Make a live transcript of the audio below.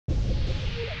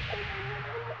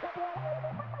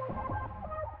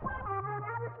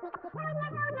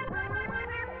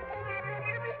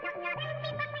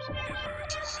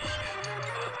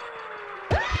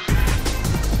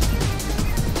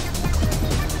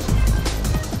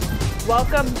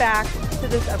Welcome back to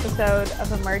this episode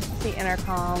of Emergency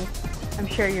Intercom. I'm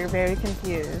sure you're very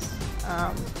confused.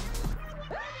 I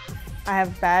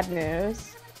have bad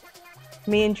news.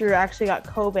 Me and Drew actually got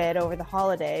COVID over the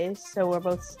holidays, so we're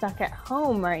both stuck at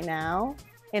home right now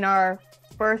in our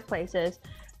birthplaces.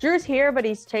 Drew's here, but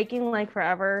he's taking like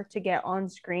forever to get on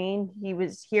screen. He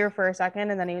was here for a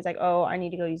second, and then he was like, "Oh, I need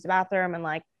to go use the bathroom," and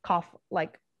like cough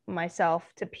like myself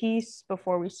to peace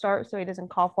before we start, so he doesn't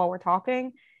cough while we're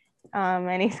talking.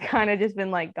 And he's kind of just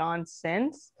been like gone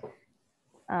since.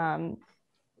 But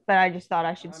I just thought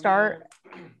I should start.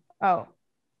 Oh.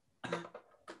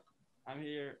 I'm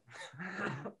here.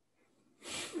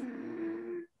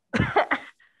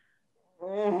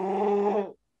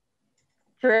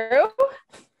 Drew?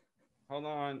 Hold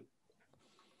on.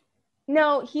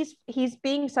 No, he's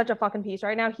being such a fucking piece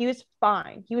right now. He was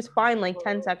fine. He was fine like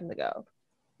 10 seconds ago.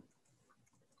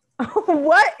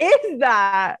 What is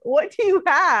that? What do you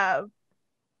have?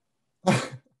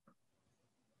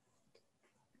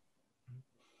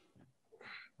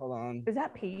 Hold on. Is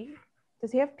that pee?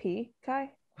 Does he have pee,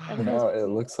 Kai? No, it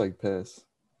looks like piss.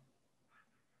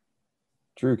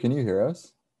 Drew, can you hear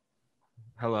us?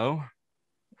 Hello?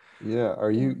 Yeah,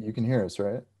 you can hear us,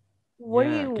 right? What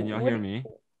yeah, are you? Can y'all hear me?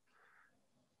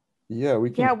 Yeah, we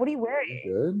can. Yeah, what are you wearing?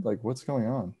 Good. Like, what's going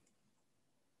on?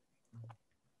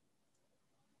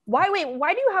 Why do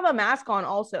you have a mask on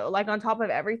also? Like on top of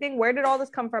everything? Where did all this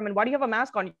come from? And why do you have a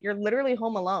mask on? You're literally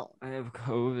home alone. I have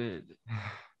COVID.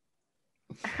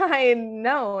 I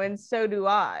know, and so do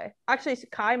I. Actually,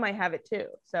 Kai might have it too.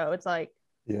 So it's like,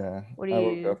 Yeah, what do I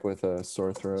you? woke up with a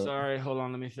sore throat. Sorry, hold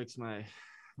on. Let me fix my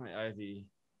IV.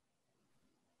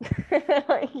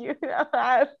 You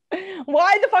have...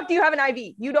 Why the fuck do you have an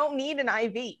IV? You don't need an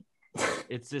IV.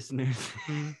 It's this new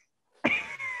thing.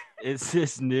 It's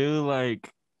this new like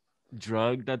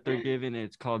drug that they're giving.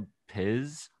 It's called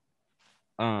Piz.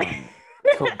 Called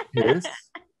piss?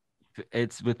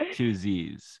 It's with 2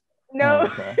 Z's. No, Oh,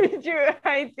 okay. Drew,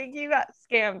 I think you got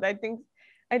scammed. I think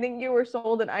you were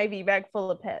sold an IV bag full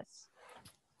of piss.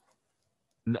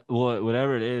 Well,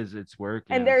 whatever it is, it's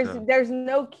working. And there's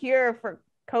no cure for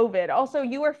COVID. Also,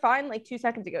 you were fine like 2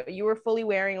 seconds ago. You were fully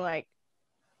wearing like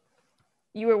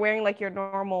your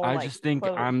normal. I like, just think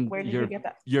clothes. Where did you get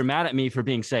that? You're mad at me for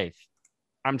being safe.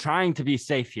 I'm trying to be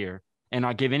safe here and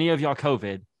not give any of y'all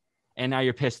COVID, and now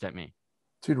you're pissed at me.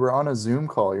 Dude, we're on a Zoom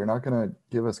call. You're not gonna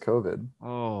give us COVID.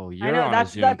 Oh, I you're know, on a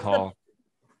Zoom call.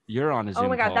 You're on a Zoom call. Oh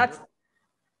my God,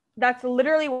 that's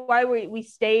literally why we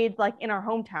stayed like in our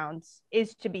hometowns,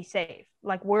 is to be safe.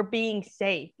 Like, we're being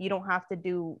safe. You don't have to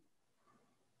do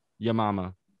Yeah,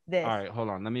 mama. this. All right, hold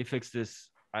on. Let me fix this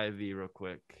IV real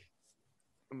quick.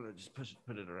 I'm gonna just put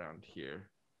it around here,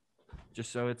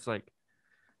 just so it's like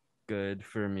good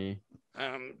for me.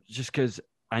 Just because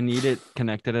I need it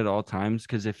connected at all times.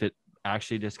 Because if it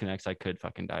actually disconnects, I could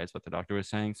fucking die. Is what the doctor was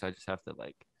saying. So I just have to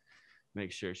like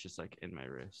make sure it's just like in my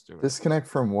wrist. Or Disconnect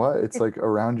from what? It's like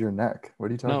around your neck. What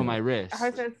are you talking no, about? my wrist. I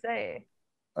was gonna say.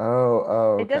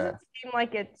 Oh, okay. It doesn't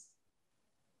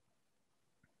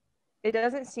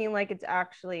seem like it's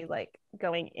actually like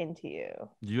going into you.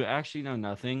 You actually know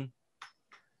nothing.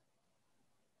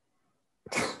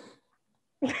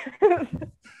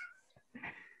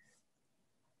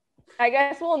 I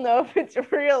guess we'll know if it's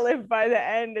real if by the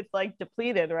end it's like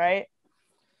depleted, right?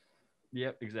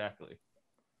 Yep, exactly.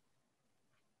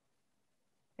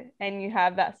 And you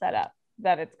have that set up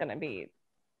that it's gonna be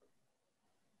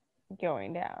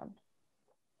going down.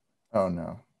 Oh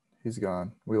no, he's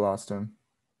gone. We lost him.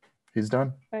 He's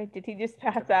done. Wait, did he just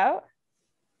pass out?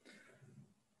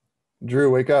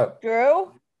 Drew, wake up.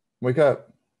 Drew? Wake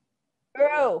up.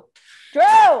 Drew!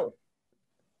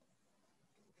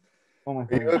 Oh my Are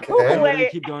you God. okay? I literally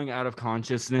Wait. keep going out of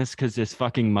consciousness because this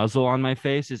fucking muzzle on my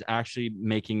face is actually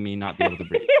making me not be able to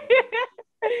breathe.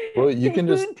 Well, you can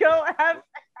just. You don't have.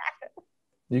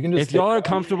 If y'all are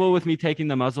comfortable with me taking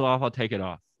the muzzle off, I'll take it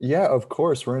off. Yeah, of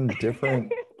course. We're in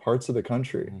different parts of the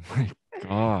country. Oh my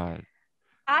God.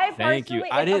 Thank you.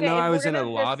 Personally- I didn't okay, know if I we're was in a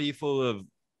gonna just- lobby full of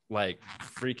like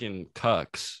freaking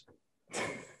cucks.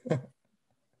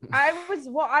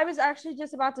 I was actually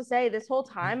just about to say, this whole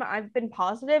time I've been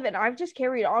positive and I've just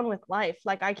carried on with life.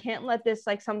 Like, I can't let this,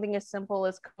 like, something as simple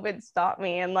as COVID stop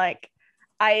me. And like,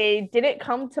 I didn't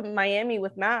come to Miami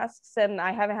with masks and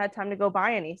I haven't had time to go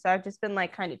buy any. So I've just been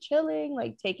like kind of chilling,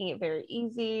 like taking it very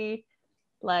easy.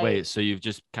 Like, Wait, so you've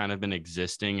just kind of been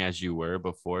existing as you were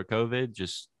before COVID?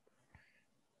 Just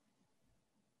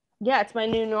Yeah, it's my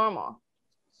new normal.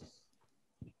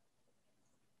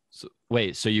 So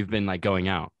wait, so you've been like going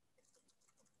out?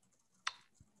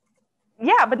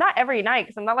 Yeah, but not every night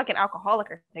because I'm not like an alcoholic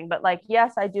or anything. But like,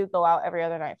 yes, I do go out every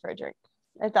other night for a drink.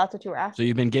 If that's what you were So asking.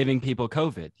 you've been giving people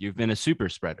COVID. You've been a super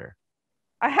spreader.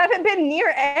 I haven't been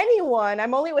near anyone.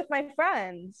 I'm only with my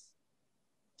friends.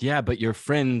 Yeah, but your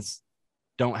friends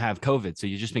don't have COVID. So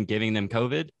you've just been giving them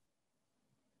COVID?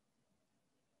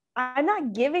 I'm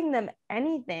not giving them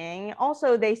anything.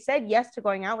 Also, they said yes to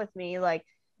going out with me. Like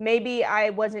maybe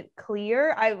I wasn't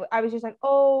clear. I was just like,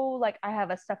 oh, like I have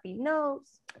a stuffy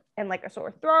nose and like a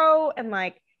sore throat, and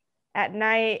like at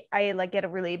night I like get a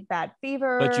really bad But you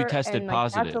fever, tested and like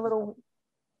that's a positive. little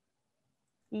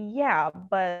yeah,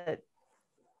 but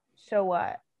so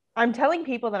what? I'm telling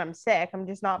people that I'm sick. I'm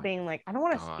just not being like, I don't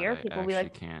want to God, scare I people, be actually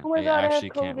like, can't. oh my I God, I have actually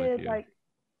can't with COVID. you. Like,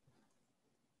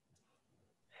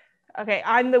 okay,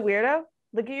 I'm the weirdo.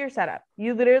 Look at your setup.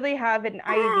 You literally have an IV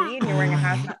and you're wearing a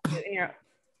hazmat suit and you're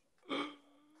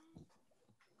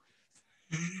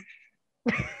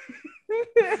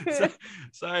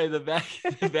Sorry, the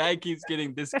bag keeps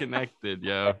getting disconnected,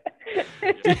 yo.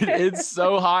 Dude, it's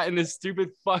so hot in this stupid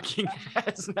fucking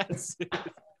hazmat suit.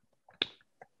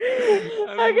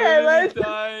 I'm okay, let's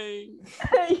dying.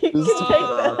 you This can is take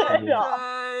so the hood awkward. off.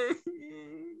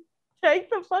 Dying. Take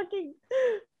the fucking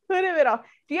hood of it off.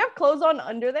 Do you have clothes on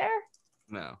under there?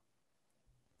 No.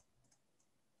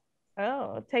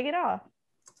 Oh, take it off.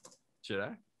 Should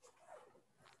I?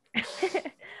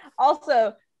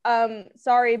 Also,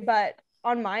 sorry, but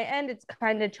on my end it's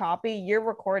kind of choppy. You're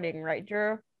recording, right,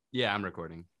 Drew? Yeah, I'm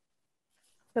recording.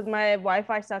 Because my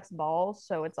Wi-Fi sucks balls,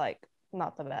 so it's like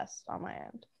not the best on my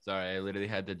end. Sorry, I literally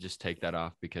had to just take that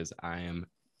off because I am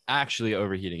actually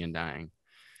overheating and dying.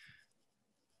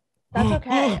 That's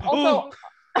okay. Also,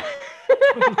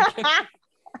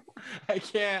 I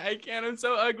can't. I'm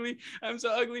so ugly.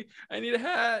 I need a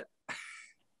hat.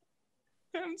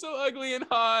 I'm so ugly and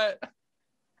hot.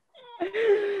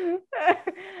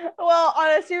 well,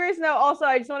 on a serious note, also,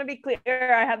 I just want to be clear.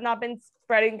 I have not been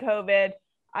spreading COVID.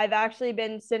 I've actually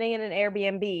been sitting in an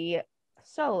Airbnb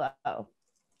solo for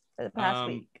the past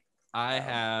week. I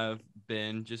have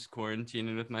been just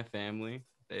quarantining with my family.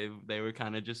 They were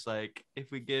kind of just like,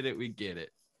 if we get it, we get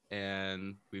it,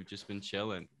 and we've just been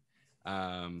chilling.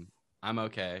 I'm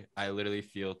okay. I literally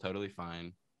feel totally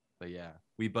fine. But yeah,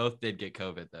 we both did get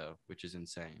COVID though, which is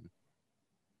insane.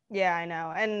 Yeah, I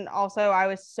know. And also, I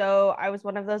was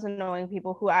one of those annoying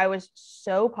people who I was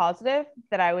so positive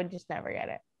that I would just never get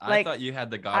it. I thought you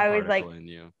had the God I was like, particle in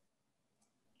you.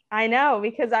 I know,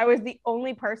 because I was the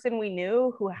only person we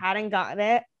knew who hadn't gotten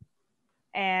it.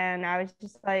 And I was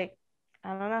just like, I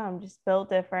don't know, I'm just built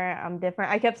different. I'm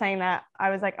different. I kept saying that. I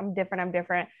was like, I'm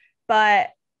different. But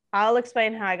I'll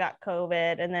explain how I got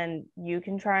COVID and then you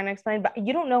can try and explain. But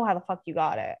you don't know how the fuck you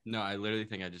got it. No, I literally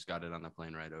think I just got it on the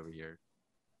plane ride over here.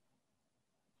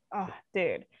 Oh,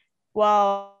 dude.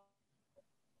 Well,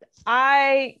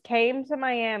 I came to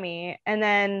Miami and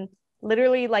then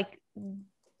literally like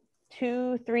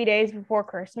 2-3 days before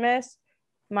Christmas,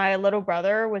 my little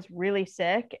brother was really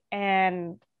sick.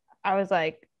 And I was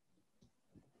like,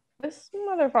 this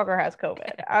motherfucker has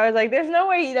COVID. I was like, there's no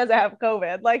way he doesn't have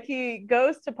COVID. Like, he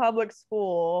goes to public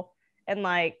school and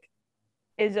like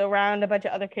is around a bunch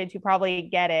of other kids who probably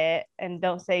get it and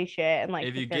don't say shit and like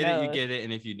If you pick their get it, you nose. get it,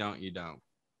 and if you don't, you don't.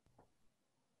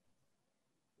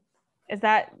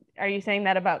 Are you saying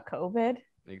that about COVID?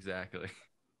 Exactly.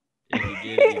 If you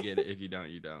get it, you get it. If you don't,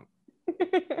 you don't.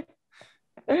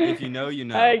 If you know, you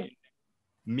know.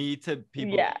 Me to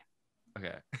people. Yeah.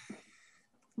 Okay.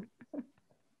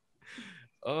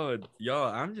 Oh,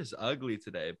 y'all, I'm just ugly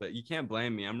today, but you can't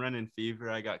blame me. I'm running fever.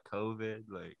 I got COVID.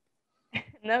 Like,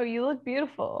 no, you look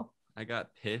beautiful. I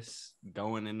got piss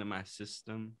going into my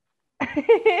system.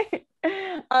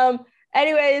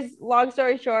 Anyways, long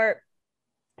story short,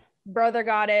 brother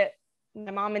got it. My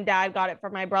mom and dad got it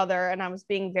for my brother, and I was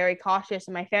being very cautious.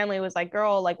 And my family was like,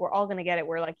 girl, like, we're all gonna get it.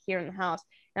 We're like here in the house.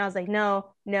 And I was like,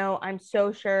 no, I'm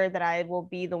so sure that I will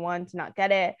be the one to not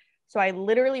get it. So I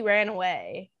literally ran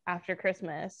away after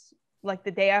Christmas. Like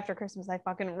the day after Christmas, I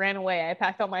fucking ran away. I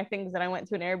packed all my things and I went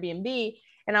to an Airbnb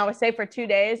and I was safe for 2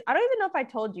 days. I don't even know if I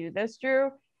told you this,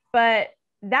 Drew, but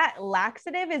that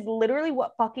laxative is literally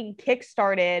what fucking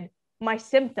kickstarted my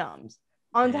symptoms.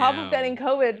 On top of getting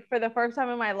COVID for the first time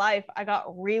in my life, I got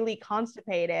really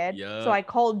constipated. Yep. So I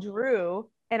called Drew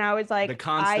and I was like, the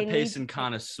constipation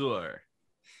connoisseur.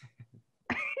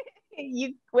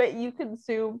 You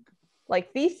consume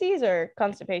like feces or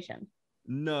constipation?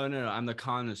 No. I'm the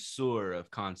connoisseur of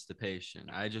constipation.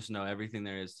 I just know everything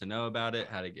there is to know about it,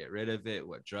 how to get rid of it,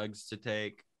 what drugs to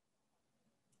take.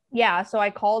 Yeah, so I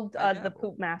called I the dabble.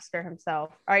 poop master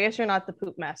himself. Or I guess you're not the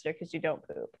poop master because you don't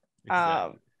poop.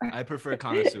 Exactly. I prefer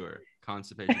connoisseur,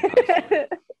 constipation connoisseur.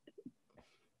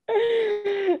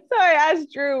 So I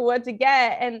asked Drew what to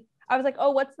get, and I was like,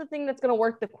 "Oh, what's the thing that's gonna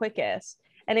work the quickest?"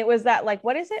 And it was that, like,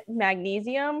 what is it?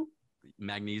 Magnesium.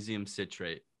 Magnesium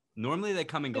citrate. Normally they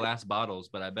come in glass bottles,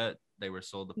 but I bet they were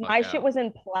sold the fuck My out. shit was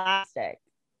in plastic,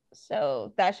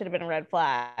 so that should have been a red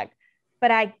flag.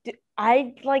 But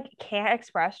I like can't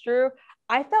express, Drew.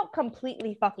 I felt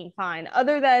completely fucking fine,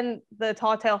 other than the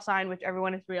tall tale sign, which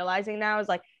everyone is realizing now is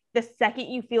like the second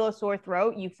you feel a sore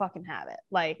throat, you fucking have it.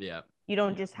 Like, Yeah. you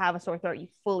don't just have a sore throat, you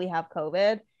fully have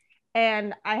COVID.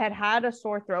 And I had a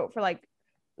sore throat for like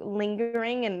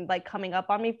lingering and like coming up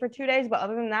on me for 2 days. But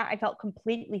other than that, I felt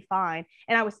completely fine.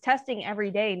 And I was testing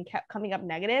every day and kept coming up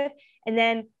negative. And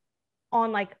then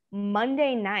on like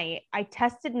Monday night, I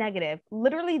tested negative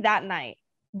literally that night.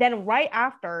 Then right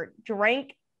after,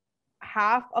 drank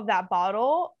half of that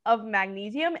bottle of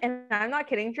magnesium. And I'm not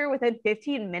kidding, Drew, within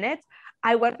 15 minutes,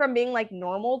 I went from being like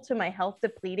normal to my health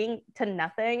depleting to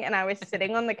nothing. And I was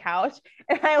sitting on the couch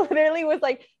and I literally was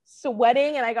like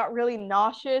sweating and I got really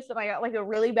nauseous and I got like a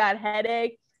really bad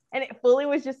headache. And it fully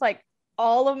was just like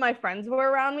all of my friends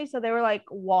were around me. So they were like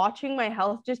watching my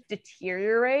health just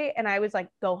deteriorate. And I was like,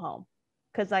 go home.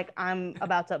 Cause like I'm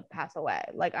about to pass away.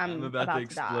 Like I'm I'm about to to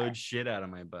explode die. shit out of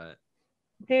my butt.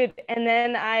 Dude, and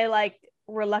then I like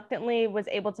reluctantly was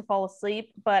able to fall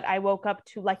asleep, but I woke up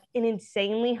to like an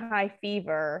insanely high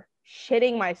fever,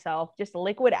 shitting myself, just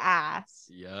liquid ass.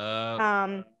 Yup.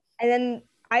 And then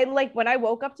I like when I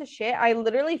woke up to shit, I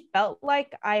literally felt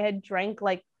like I had drank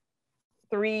like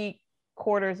 3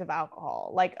 quarters of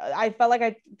alcohol. Like I felt like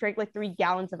I drank like 3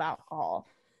 gallons of alcohol.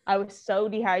 I was so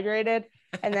dehydrated.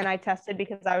 And then I tested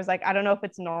because I was like, I don't know if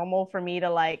it's normal for me to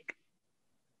like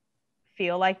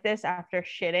feel like this after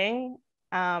shitting.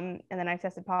 And then I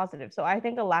tested positive. So I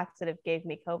think a laxative gave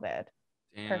me COVID.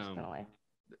 Damn. Personally.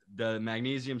 The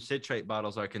magnesium citrate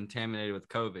bottles are contaminated with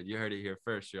COVID. You heard it here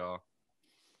first, y'all.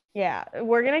 Yeah,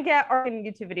 we're gonna get our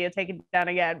YouTube video taken down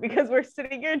again because we're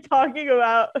sitting here talking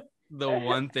about the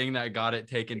one thing that got it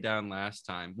taken down last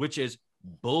time, which is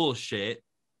bullshit.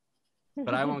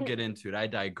 But I won't get into it. I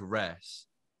digress.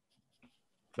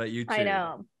 But you too. I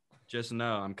know. Just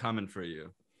know I'm coming for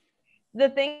you. The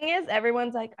thing is,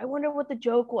 everyone's like, I wonder what the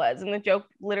joke was, and the joke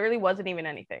literally wasn't even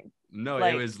anything. No,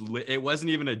 like, it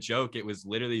wasn't even a joke. It was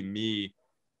literally me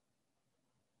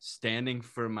standing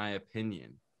for my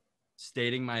opinion,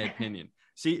 stating my opinion.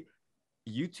 See,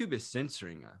 YouTube is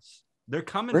censoring us. They're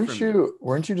coming for me.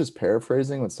 Weren't you just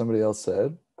paraphrasing what somebody else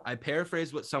said? I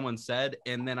paraphrased what someone said,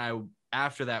 and then I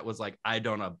after that was like, I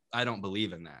don't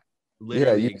believe in that.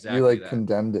 Literally, yeah, exactly. You like that.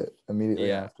 condemned it immediately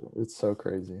Yeah. after. It's so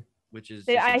crazy. Which is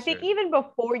I think even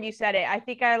before you said it, I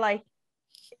think I like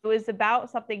it was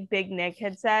about something Big Nick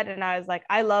had said, and I was like,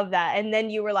 I love that. And then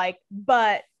you were like,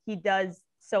 but he does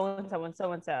so and so and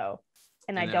so and so,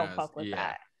 and I don't fuck with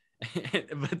that.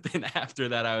 But then after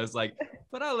that, I was like,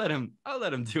 but I'll let him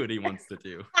do what he wants to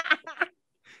do.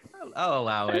 I'll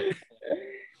allow it.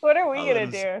 What are we gonna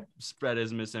do? Spread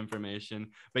his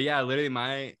misinformation. But yeah, literally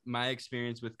my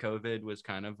experience with COVID was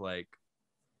kind of like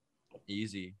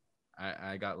easy.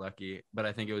 I got lucky, but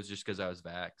I think it was just because I was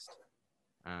vaxxed.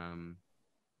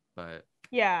 But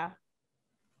yeah,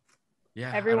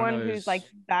 everyone who's like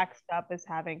vaxxed up is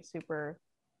having super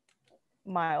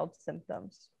mild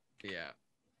symptoms. Yeah.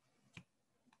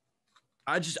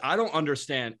 I don't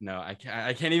understand. No, I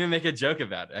can't even make a joke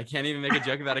about it. I can't even make a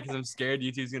joke about it because I'm scared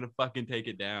YouTube's gonna fucking take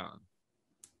it down.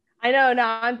 I know.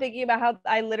 Now I'm thinking about how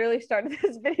I literally started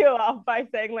this video off by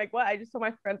saying like, "What? I just told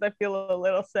my friends I feel a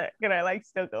little sick, and I like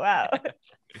still go out."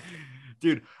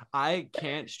 Dude, I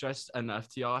can't stress enough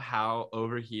to y'all how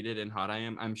overheated and hot I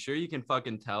am. I'm sure you can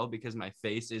fucking tell because my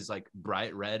face is like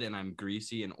bright red and I'm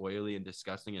greasy and oily and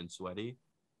disgusting and sweaty.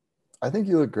 I think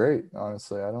you look great,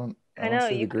 honestly. I don't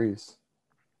see the grease.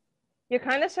 You're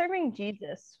kind of serving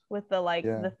Jesus with the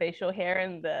the facial hair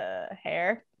and the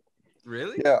hair.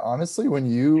 Really? Yeah, honestly, when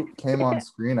you came on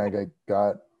screen, I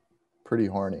got pretty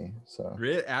horny. So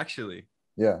really, actually.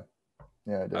 Yeah,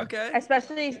 I did. Okay.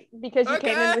 Especially because you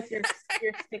came in with your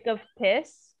stick of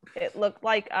piss. It looked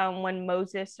like when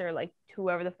Moses or like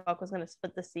whoever the fuck was gonna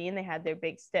split the sea and they had their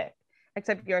big stick.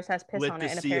 Except yours has piss on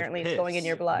it, and apparently it's going in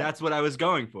your blood. That's what I was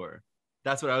going for.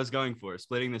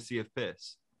 Splitting the sea of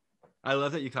piss. I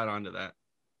love that you caught on to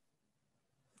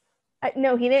that.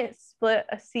 No, he didn't split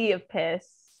a sea of piss.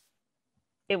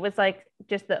 It was like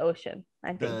just the ocean. I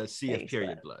think the sea of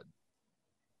period blood.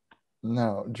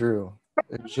 No, Drew.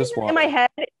 It's just water. In my head,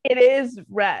 it is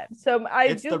red. So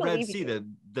it's the Red Sea,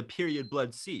 the period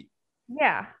blood sea.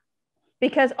 Yeah.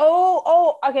 Because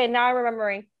okay, now I'm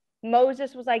remembering.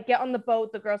 Moses was like, get on the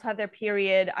boat, the girls have their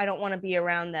period, I don't want to be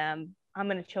around them, I'm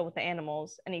gonna chill with the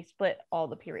animals, and he split all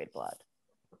the period blood.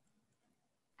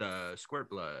 The squirt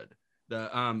blood.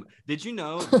 Did you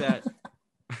know that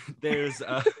there's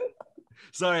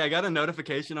sorry, I got a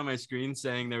notification on my screen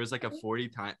saying there was like a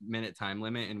 40-minute time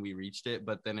limit and we reached it,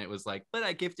 but then it was like, but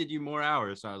I gifted you more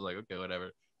hours. So I was like, okay,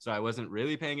 whatever. So I wasn't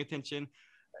really paying attention.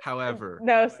 However,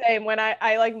 no, same. When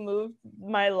I like moved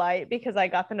my light because I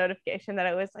got the notification that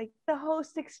it was like the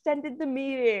host extended the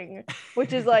meeting,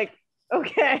 which is like,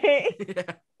 okay.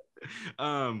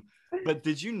 Yeah. But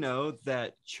did you know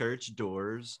that church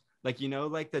doors, like, you know,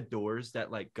 like the doors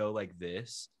that like go like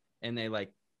this and they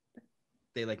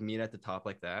meet at the top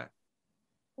like that?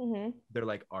 Mm-hmm. They're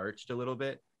like arched a little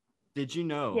bit. Did you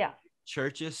know? Yeah.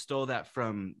 Churches stole that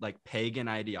from like pagan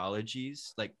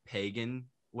ideologies, like pagan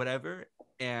whatever.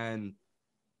 And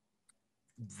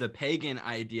the pagan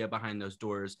idea behind those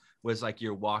doors was like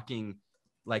you're walking,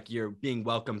 like you're being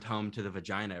welcomed home to the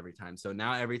vagina every time. So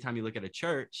now every time you look at a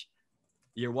church,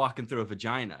 you're walking through a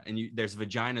vagina, and there's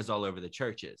vaginas all over the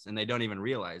churches, and they don't even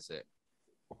realize it.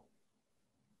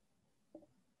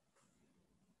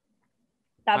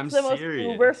 That's the most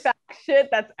uber fact shit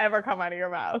that's ever come out of your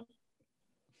mouth.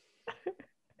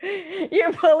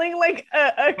 You're pulling like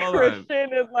a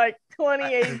Christian in like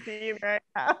 2018 right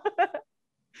now.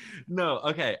 No,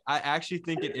 okay. I actually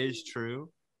think it is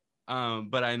true.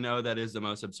 But I know that is the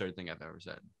most absurd thing I've ever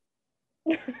said.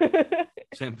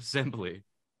 Simply.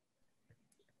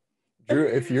 Drew,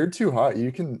 if you're too hot,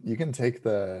 you can take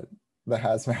the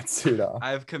hazmat suit off.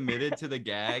 I've committed to the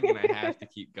gag and I have to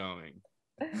keep going.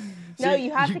 No,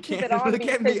 you have to keep it on. Look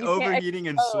at me overheating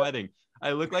and sweating.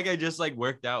 I look like I just like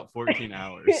worked out 14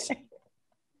 hours.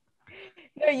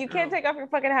 No, you can't take off your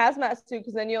fucking hazmat suit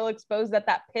because then you'll expose that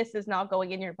piss is not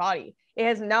going in your body. It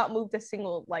has not moved a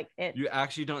single like inch. You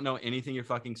actually don't know anything you're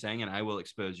fucking saying, and I will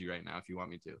expose you right now if you want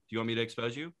me to. Do you want me to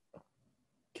expose you?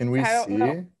 Can we see?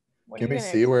 Can we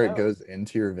see where it goes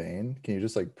into your vein? Can you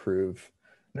just like prove?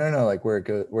 No, like where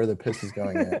the piss is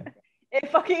going in. It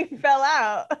fucking fell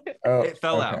out. Oh, it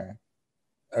fell out.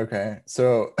 Okay,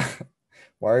 so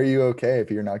why are you okay if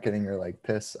you're not getting your like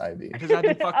piss IV? Because I've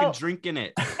been fucking drinking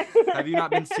it. Have you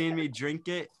not been seeing me drink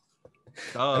it?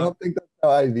 I don't think that's how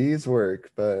IVs work,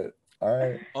 but all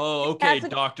right. Oh, okay,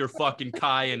 Dr. fucking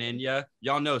Kai and Inya.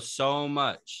 Y'all know so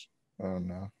much. Oh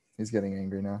no, he's getting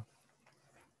angry now.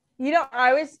 You know,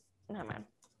 no man.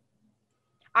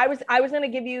 I was gonna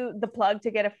give you the plug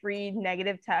to get a free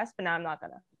negative test, but now I'm not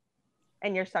gonna.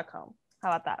 And you're stuck home. How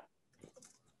about that?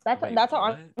 That's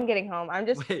how I'm getting home. I'm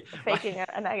just faking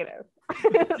a negative.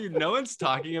 Dude, no one's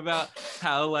talking about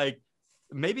how like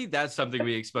maybe that's something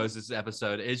we exposed this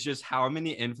episode is just how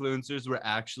many influencers were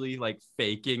actually like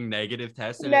faking negative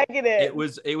tests. And it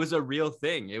was a real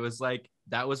thing. It was like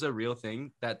that was a real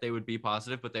thing that they would be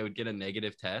positive, but they would get a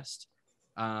negative test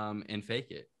and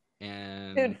fake it.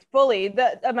 And dude, fully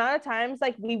the amount of times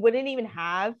like we wouldn't even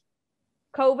have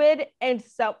COVID and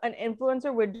an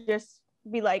influencer would just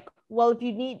be like, well, if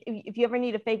you ever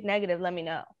need a fake negative, let me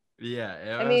know.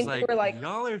 Yeah, I mean, we're like,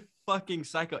 y'all are fucking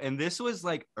psycho. And this was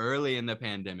like early in the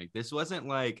pandemic. This wasn't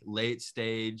like late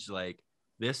stage. Like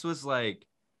this was like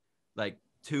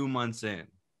 2 months in.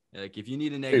 Like if you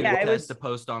need a negative test to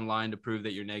post online to prove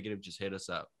that you're negative, just hit us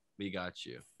up. We got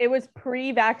you. It was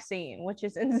pre-vaccine, which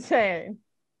is insane.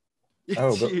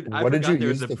 Oh, but dude, what did you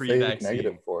use the fake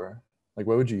negative for? Like,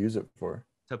 what would you use it for?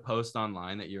 To post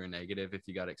online that you were negative if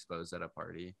you got exposed at a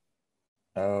party.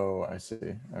 Oh, I see.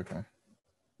 Okay.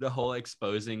 The whole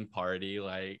exposing party,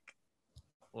 like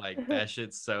that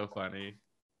shit's so funny.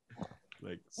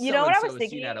 Like, you know what I was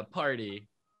thinking seen at a party.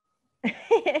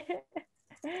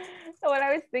 What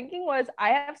I was thinking was I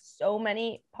have so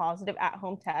many positive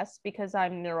at-home tests because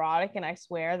I'm neurotic and I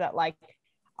swear that like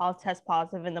I'll test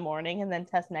positive in the morning and then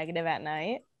test negative at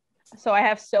night. So I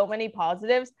have so many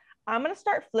positives. I'm going to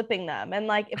start flipping them. And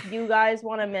like, if you guys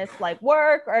want to miss like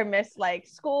work or miss like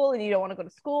school and you don't want to go to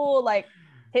school, like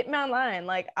hit me online.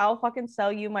 Like I'll fucking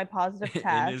sell you my positive test.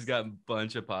 And he's got a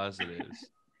bunch of positives.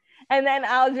 And then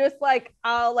I'll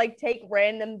take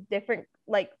random different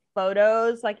like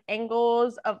photos, like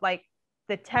angles of like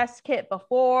the test kit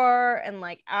before and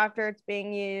like after it's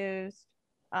being used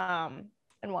and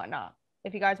whatnot.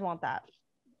 If you guys want that.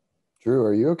 Drew,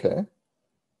 are you okay?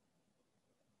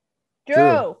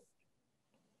 Drew!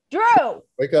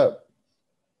 Wake up.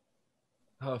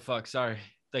 Oh, fuck. Sorry.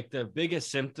 Like the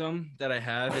biggest symptom that I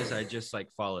have is I just like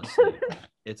fall asleep.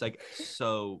 It's like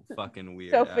so fucking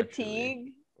weird. So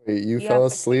fatigued. Wait, you fell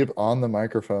asleep on the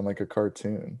microphone like a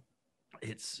cartoon.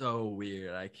 It's so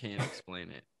weird. I can't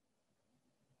explain it.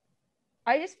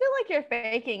 I just feel like you're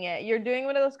faking it. You're doing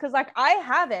one of those because, like, I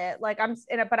have it. Like, I'm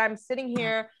in it, but I'm sitting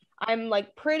here. I'm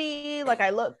like pretty. Like,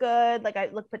 I look good. Like, I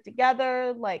look put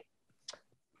together. Like,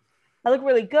 I look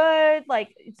really good.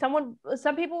 Like, some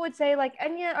people would say, like,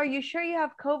 Enya, are you sure you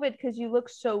have COVID? Because you look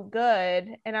so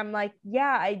good. And I'm like,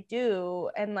 yeah, I do.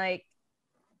 And like,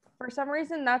 for some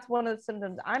reason, that's one of the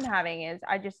symptoms I'm having is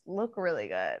I just look really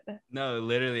good. No,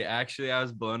 literally, actually, I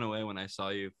was blown away when I saw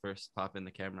you first pop in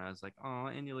the camera. I was like, oh,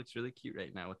 Anya looks really cute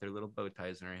right now with her little bow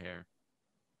ties in her hair.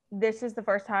 This is the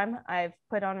first time I've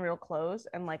put on real clothes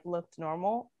and like looked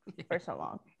normal for so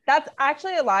long. That's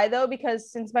actually a lie though,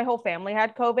 because since my whole family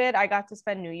had COVID, I got to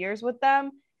spend New Year's with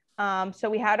them. So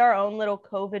we had our own little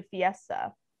COVID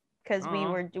fiesta because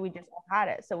we just all had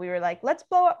it. So we were like, let's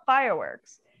blow up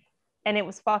fireworks. And it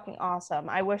was fucking awesome.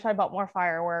 I wish I bought more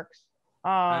fireworks.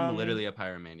 I'm literally a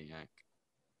pyromaniac.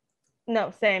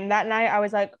 No, same. That night I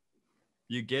was like,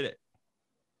 you get it.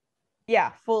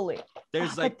 Yeah, fully.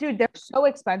 There's like, dude, they're so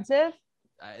expensive.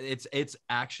 It's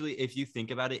actually, if you think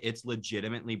about it, it's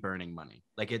legitimately burning money.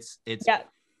 Like it's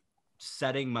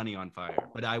setting money on fire.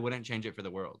 But I wouldn't change it for the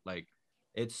world. Like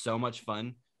it's so much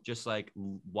fun, just like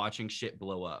watching shit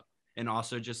blow up, and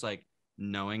also just like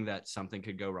knowing that something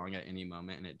could go wrong at any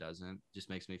moment and it doesn't, just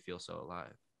makes me feel so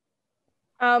alive.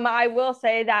 I will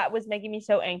say that was making me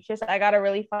so anxious. I got a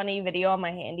really funny video on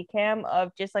my handy cam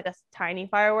of just like a tiny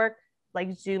firework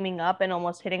like zooming up and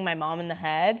almost hitting my mom in the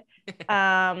head.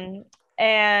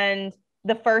 And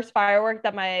the first firework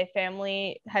that my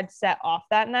family had set off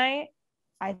that night,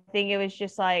 I think it was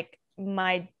just like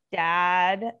my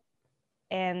dad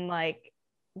and like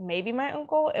maybe my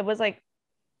uncle. It was like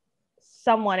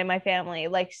someone in my family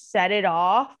like set it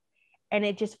off, and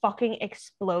it just fucking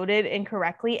exploded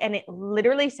incorrectly, and it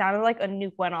literally sounded like a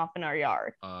nuke went off in our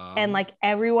yard. And like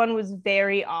everyone was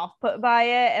very off put by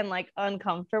it and like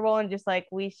uncomfortable and just like,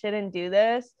 we shouldn't do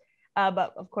this.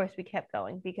 But of course we kept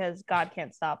going because God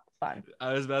can't stop fun.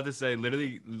 I was about to say,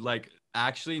 literally, like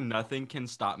actually nothing can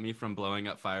stop me from blowing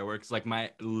up fireworks. Like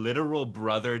my literal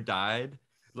brother died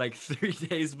like 3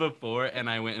 days before, and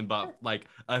I went and bought like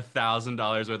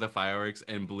 $1,000 worth of fireworks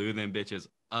and blew them bitches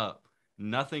up.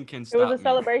 Nothing can stop me. It was a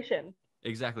celebration.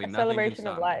 Exactly. A celebration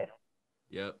of life.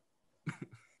 Yep.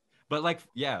 But like,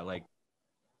 yeah, like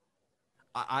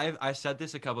I said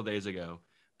this a couple days ago,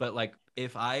 but like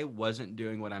if I wasn't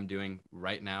doing what I'm doing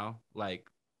right now, like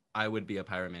I would be a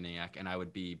pyromaniac and I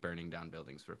would be burning down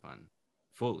buildings for fun.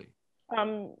 Fully.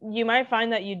 You might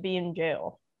find that you'd be in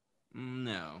jail.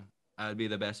 No. I would be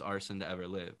the best arson to ever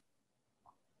live.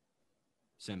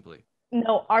 Simply.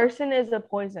 No, arson is a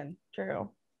poison.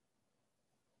 True.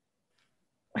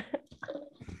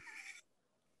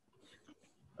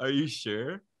 Are you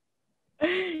sure?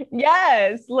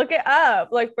 Yes, look it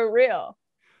up, like for real.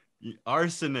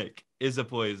 Arsenic is a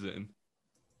poison.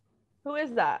 Who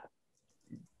is that?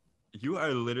 You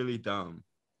are literally dumb.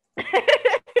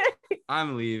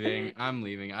 I'm leaving.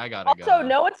 I gotta go. Also,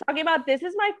 no one's talking about this.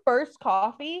 Is my first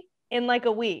coffee in like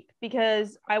a week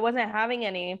because I wasn't having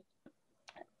any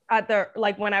at the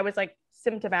like when I was like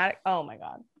symptomatic. Oh my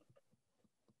god.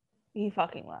 He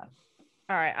fucking left.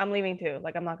 All right, I'm leaving too.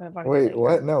 Like I'm not gonna fucking wait,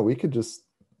 what? No, we could just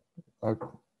okay.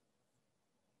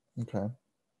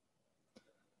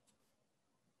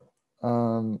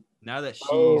 Now that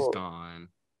she's gone,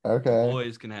 okay, the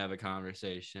boys can have a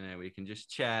conversation and we can just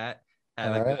chat,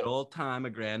 have a good old time, a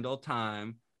grand old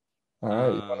time. All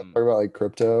right, you want to talk about like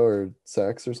crypto or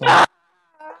sex or something?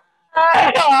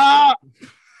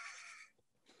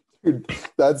 Dude,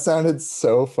 that sounded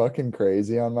so fucking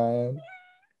crazy on my end.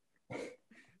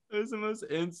 It was the most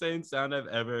insane sound I've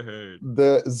ever heard.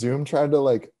 The Zoom tried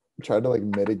to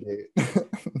mitigate,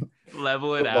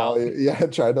 level it out. Yeah,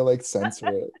 tried to like censor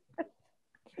it.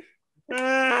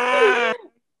 I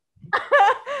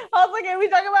was like, can we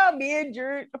talk about me and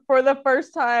Drew for the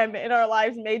first time in our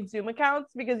lives made Zoom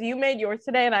accounts, because you made yours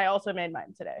today and I also made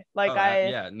mine today. Like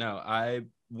I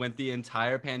went the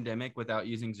entire pandemic without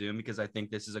using Zoom because I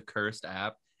think this is a cursed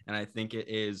app and I think it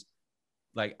is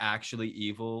like actually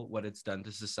evil what it's done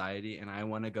to society, and I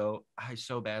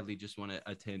so badly just want to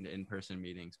attend in-person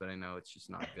meetings, but I know it's just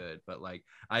not good. But like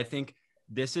I think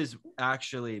this is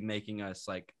actually making us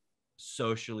like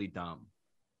socially dumb.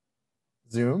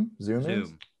 Zoom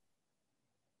is?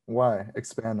 Why?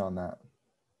 Expand on that.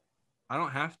 I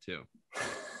don't have to.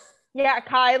 Yeah,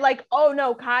 Kai, like, oh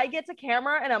no, Kai gets a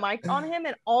camera and a mic on him,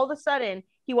 and all of a sudden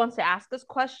he wants to ask us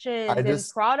questions and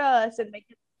prod us and make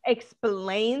us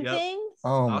explain things.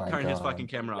 Oh, I'll turn his fucking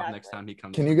camera off next time he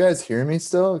comes. Can you guys hear me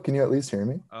still? Can you at least hear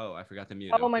me? Oh, I forgot to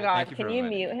mute. Oh my god, can you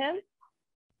mute him?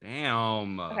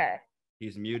 Damn. Okay.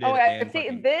 He's muted. Oh,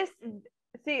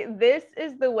 See, this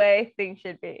is the way things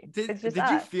should be. Did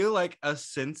you feel like a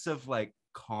sense of like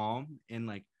calm and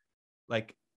like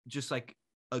just like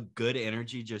a good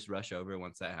energy just rush over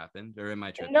once that happened? Or am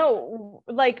I tripping? No,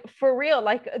 like for real.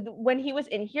 Like when he was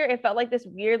in here, it felt like this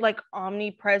weird, like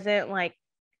omnipresent, like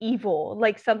evil,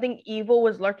 like something evil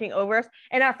was lurking over us.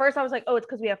 And at first I was like, oh, it's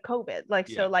because we have COVID. Like,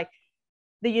 so like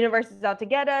the universe is out to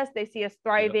get us. They see us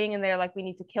thriving and they're like, we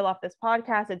need to kill off this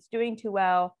podcast. It's doing too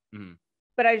well. Mm-hmm.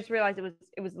 But I just realized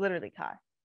it was literally Kai.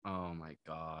 Oh my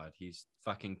God. He's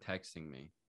fucking texting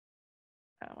me.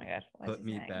 Oh my gosh. Put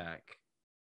me back.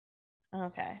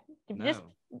 Okay. No. Just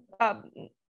I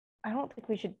don't think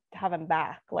we should have him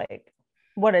back. Like,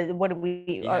 what do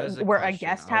we? We're a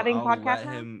guest having podcast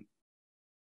now?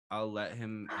 I'll let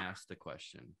him ask the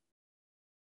question.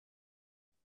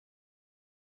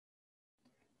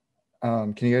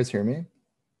 Can you guys hear me?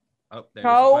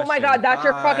 Oh my God, that's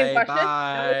your fucking question.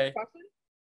 That was your question?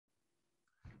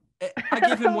 I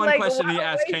give him one like, question. He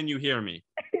asked, "Can you hear me?"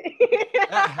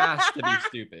 That has to be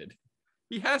stupid.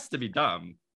 He has to be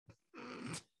dumb.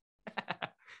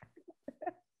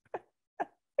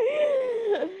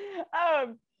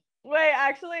 Wait,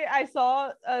 actually, I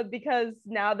saw because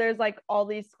now there's like all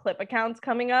these clip accounts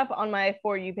coming up on my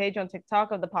For You page on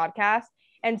TikTok of the podcast,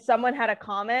 and someone had a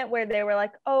comment where they were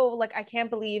like, "Oh, like I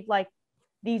can't believe like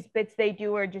these bits they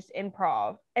do are just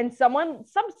improv." And some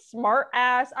smart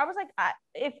ass, I was like,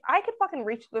 if I could fucking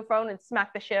reach the phone and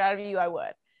smack the shit out of you, I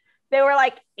would. They were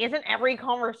like, isn't every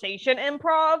conversation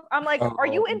improv? I'm like, are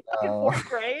you in fucking fourth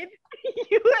grade?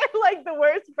 You are like the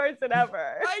worst person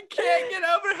ever. I can't get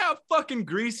over how fucking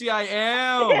greasy I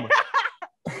am.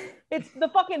 It's the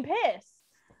fucking piss.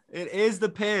 It is the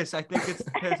piss. I think it's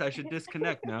the piss. I should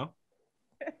disconnect now.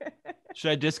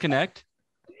 Should I disconnect?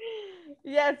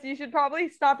 Yes, you should probably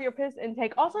stop your piss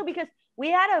intake. Also, because we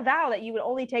had a vow that you would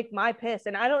only take my piss,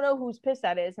 and I don't know whose piss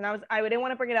that is, and I didn't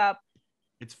want to bring it up.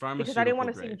 It's pharmaceutical because I didn't want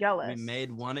to grade. seem jealous. We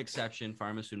made one exception: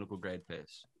 pharmaceutical grade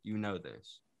piss. You know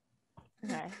this.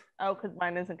 Okay. Oh, because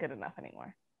mine isn't good enough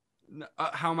anymore. No,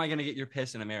 how am I gonna get your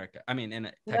piss in America? I mean,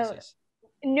 in Texas.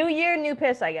 New year, new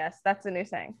piss. I guess that's the new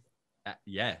saying.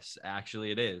 Yes,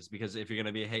 actually, it is, because if you're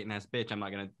gonna be a hating ass bitch, I'm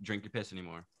not gonna drink your piss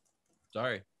anymore.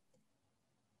 Sorry.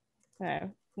 Okay.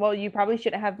 Well, you probably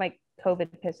shouldn't have my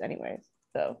COVID piss anyways.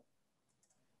 So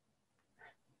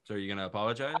are you gonna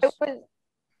apologize?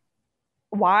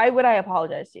 Why would I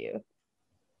apologize to you?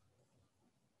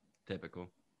 Typical.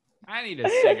 I need a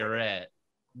cigarette.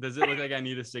 Does it look like I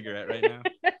need a cigarette right now?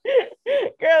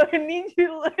 Girl,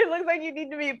 it looks like you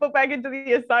need to be put back into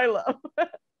the asylum.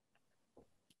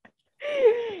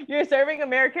 You're serving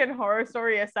American Horror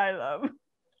Story Asylum.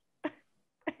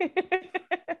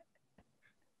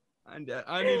 I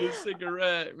need a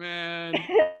cigarette, man.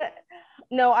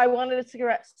 No, I wanted a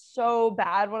cigarette so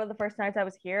bad. One of the first nights I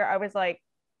was here, I was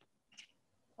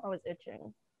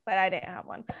itching, but I didn't have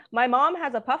one. My mom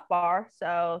has a puff bar,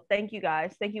 so thank you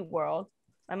guys. Thank you, world.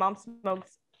 My mom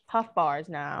smokes puff bars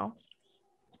now,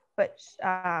 but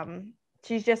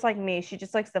she's just like me. She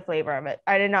just likes the flavor of it.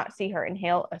 I did not see her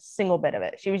inhale a single bit of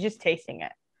it. She was just tasting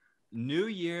it. New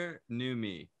year, new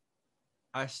me.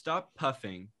 I stopped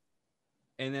puffing,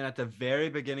 and then at the very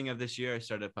beginning of this year, I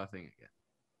started puffing again.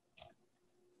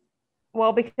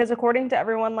 Well, because according to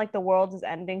everyone, like the world is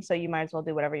ending, so you might as well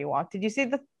do whatever you want. Did you see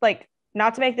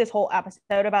not to make this whole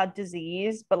episode about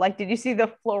disease, but like, did you see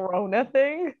the Florona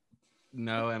thing?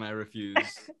 No, and I refuse.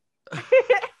 It's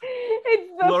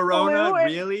the Florona,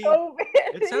 really?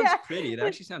 It sounds pretty. It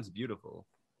actually sounds beautiful.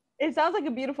 It sounds like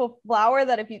a beautiful flower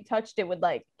that if you touched it would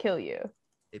like kill you.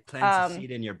 It plants a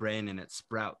seed in your brain and it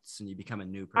sprouts and you become a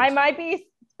new person. I might be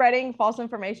spreading false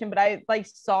information, but I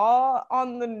saw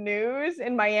on the news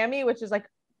in Miami, which is like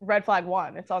red flag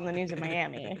 1. It's on the news in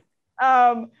Miami.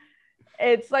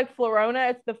 It's like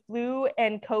Florona. It's the flu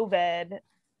and COVID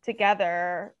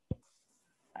together.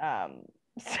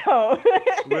 So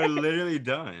we're literally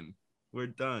done. We're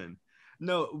done.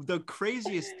 No, the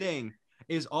craziest thing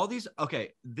is all these.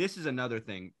 Okay, this is another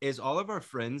thing. Is all of our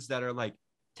friends that are like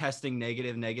testing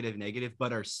negative,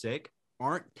 but are sick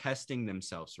aren't testing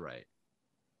themselves right.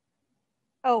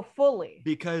 Oh, fully.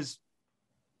 Because,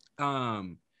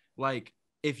 like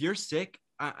if you're sick,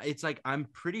 it's like I'm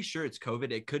pretty sure it's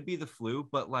COVID. It could be the flu,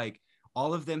 but like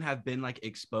all of them have been like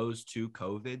exposed to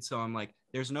COVID. So I'm like,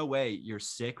 there's no way you're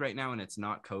sick right now and it's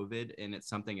not COVID and it's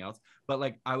something else. But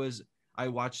like I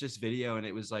watched this video and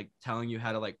it was like telling you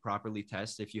how to like properly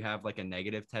test. If you have like a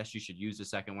negative test, you should use the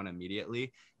second one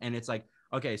immediately. And it's like,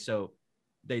 okay, so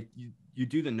you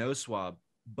do the nose swab,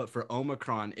 but for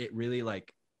Omicron, it really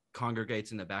like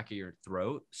congregates in the back of your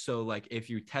throat. So like if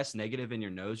you test negative in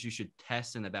your nose, you should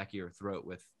test in the back of your throat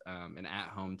with an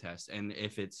at-home test. And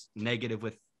if it's negative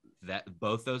with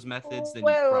both those methods, then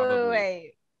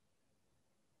wait.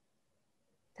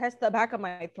 Test the back of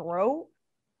my throat?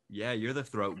 Yeah, you're the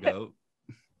throat goat.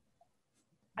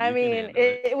 I mean,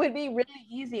 it would be really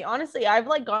easy. Honestly, I've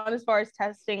like gone as far as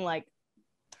testing like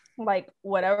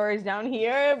whatever is down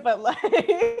here, but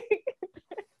like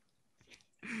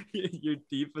your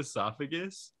deep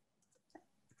esophagus.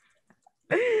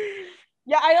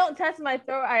 Yeah, I don't test my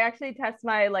throat. I actually test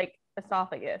my like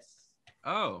esophagus.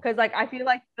 Oh, because like I feel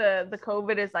like the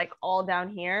COVID is like all down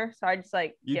here, so I just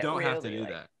like you don't have to do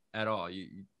that at all.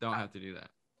 You don't have to do that.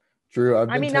 Drew, I've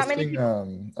been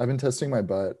testing. I've been testing my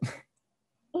butt.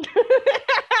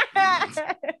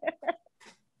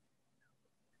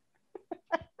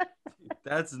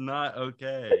 That's not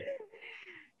okay.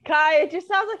 Kai, it just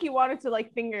sounds like you wanted to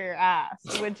like finger your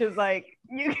ass, which is like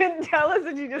you can tell us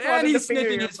that you just wanted to finger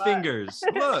your his fingers.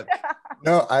 Look.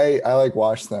 No, I like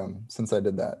washed them since I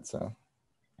did that. So.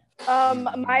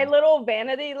 My little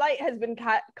vanity light has been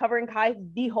covering Kai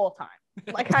the whole time.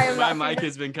 Like I am. My mic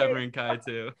has been covering Kai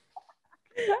too.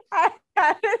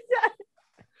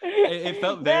 It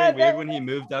felt very weird when he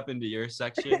moved up into your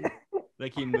section.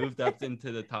 Like he moved up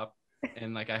into the top,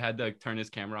 and like I had to turn his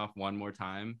camera off one more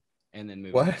time and then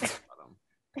move. What?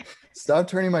 Stop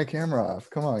turning my camera off.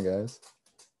 Come on, guys.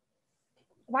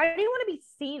 Why do you want to be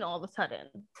seen all of a sudden?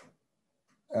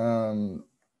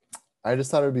 I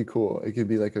just thought it would be cool. It could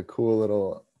be like a cool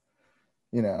little,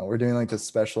 we're doing like this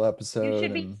special episode. You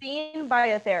should be seen by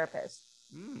a therapist.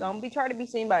 Don't be trying to be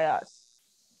seen by us.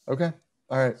 Okay.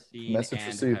 All right. Seen Message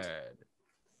received.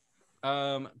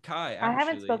 Kai, actually, I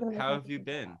haven't spoken. How have you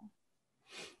been?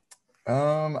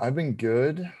 I've been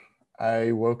good.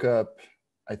 I woke up.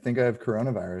 I think I have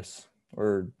coronavirus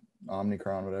or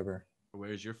Omicron, whatever.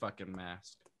 Where's your fucking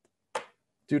mask?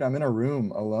 Dude, I'm in a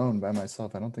room alone by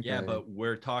myself. I don't think. Yeah, but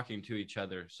we're talking to each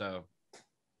other, so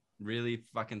really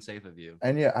fucking safe of you.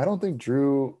 And yeah, I don't think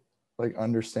Drew like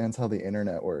understands how the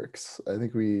internet works. I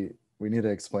think we need to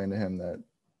explain to him that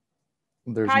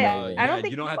there's no. I don't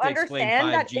think you don't have to explain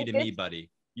 5G to me,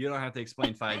 buddy. You don't have to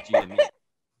explain 5G to me.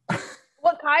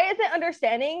 What Kai isn't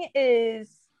understanding is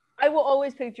I will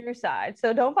always pick Drew's side.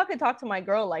 So don't fucking talk to my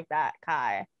girl like that,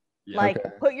 Kai. Yeah.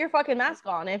 Like, put your fucking mask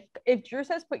on. If Drew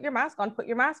says put your mask on, put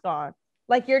your mask on.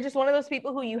 Like, you're just one of those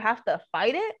people who you have to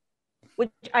fight it,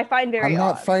 which I find very I'm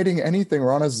not fighting anything.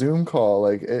 We're on a Zoom call.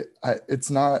 Like,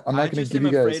 it's not. I'm not going to give you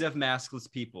guys. I'm afraid of maskless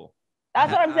people.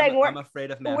 That's what I'm saying. I'm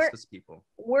afraid of maskless people.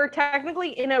 We're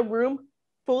technically in a room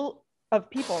full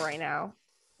of people right now.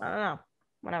 I don't know.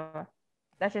 Whatever.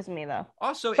 That's just me, though.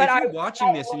 Also, but if you're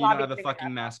watching this and you don't have a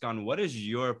fucking mask on, what is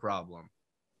your problem?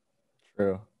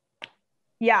 True.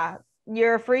 Yeah,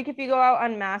 you're a freak if you go out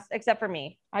unmasked, except for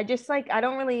me. I just like, I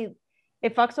don't really,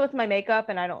 it fucks with my makeup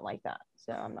and I don't like that.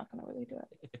 So I'm not going to really do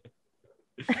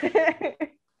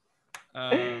it.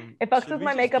 It fucks with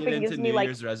my makeup and gives me like. New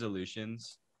Year's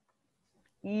resolutions.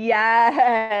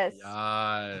 Yes.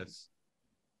 Yes.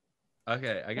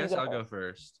 Okay, I guess I'll go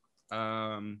first.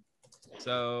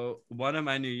 So one of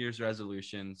my New Year's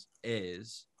resolutions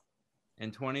is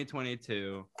in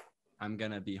 2022, I'm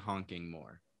going to be honking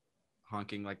more.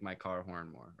 Honking like my car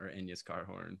horn more, or Enya's car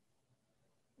horn.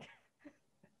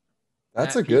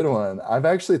 That's a good one. I've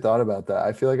actually thought about that.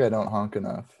 I feel like I don't honk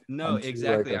enough. No,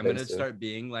 exactly. I'm going to start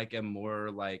being like a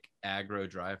more like aggro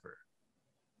driver.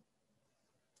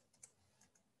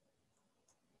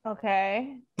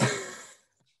 Okay.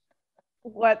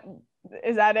 What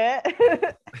is that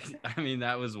it? I mean,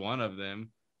 that was one of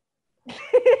them.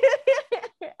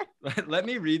 Let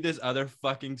me read this other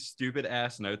fucking stupid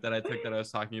ass note that I took that I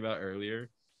was talking about earlier.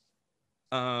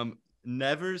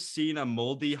 Never seen a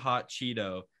moldy hot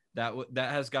Cheeto. That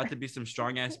has got to be some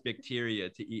strong ass bacteria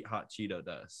to eat hot Cheeto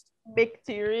dust.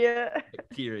 Bacteria.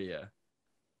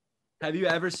 Have you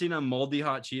ever seen a moldy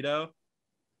hot Cheeto?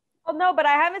 Oh no, but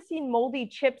I haven't seen moldy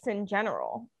chips in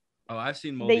general. Oh, I've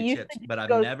seen moldy chips, but I've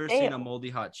never seen a moldy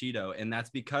hot Cheeto, and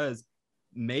that's because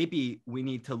maybe we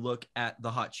need to look at the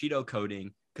hot Cheeto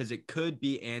coating. Because it could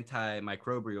be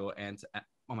antimicrobial and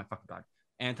oh my fucking god,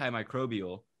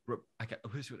 antimicrobial.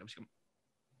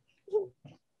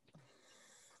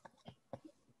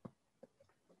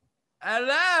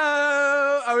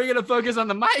 Hello, are we gonna focus on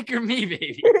the mic or me,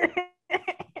 baby?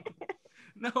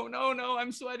 No,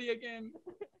 I'm sweaty again.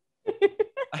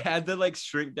 I had to like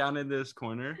shrink down in this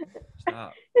corner.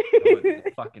 Stop.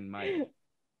 The fucking mic.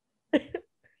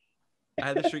 I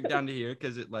had to shrink down to here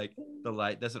because it like the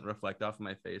light doesn't reflect off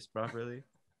my face properly.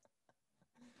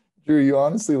 Drew, you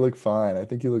honestly look fine. I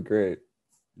think you look great.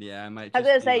 Yeah, I might. I was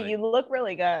gonna say, you look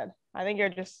really good. I think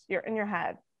you're in your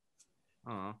head.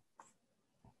 Oh,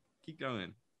 keep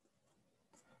going.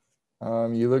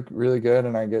 You look really good,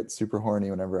 and I get super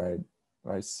horny whenever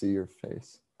I see your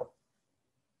face.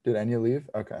 Did Anya leave?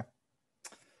 Okay.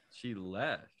 She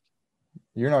left.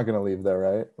 You're not gonna leave though,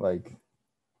 right? Like,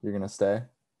 you're gonna stay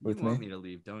with me? You want me to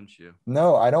leave, don't you?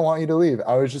 No, I don't want you to leave.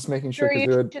 I was just making sure. Drew,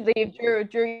 you should leave. Drew,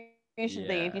 you should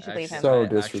leave. You should leave him. So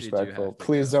disrespectful.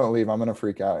 Please don't leave. I'm gonna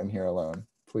freak out in here alone.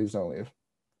 Please don't leave.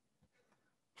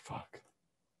 Fuck.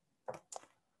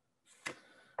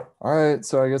 All right,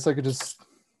 so I guess I could just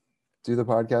do the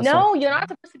podcast. No, you're not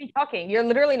supposed to be talking. You're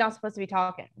literally not supposed to be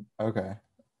talking. Okay.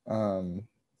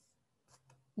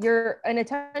 You're an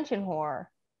attention whore.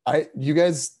 You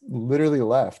guys literally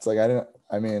left. Like I didn't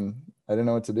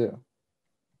know what to do.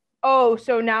 Oh,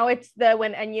 so now it's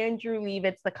when Enya and Drew leave,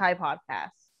 it's the Kai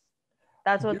podcast.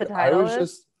 That's what the title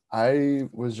is. I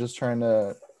was just trying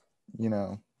to,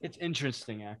 It's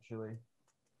interesting, actually.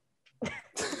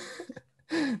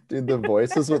 Dude, the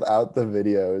voices without the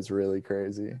video is really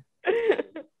crazy.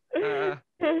 Hold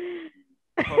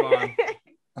on.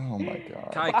 Oh my god.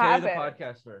 Kai, carry the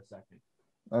podcast for a second.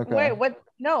 Okay. Wait, what?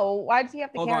 No, why does he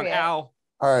have to carry it? Ow.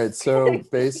 All right, so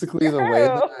basically the way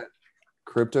that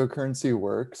cryptocurrency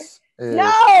works is...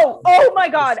 No! Oh my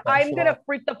god, I'm gonna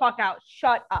freak the fuck out.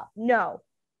 Shut up. No.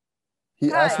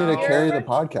 He asked me to carry the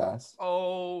podcast.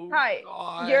 Oh, Hi.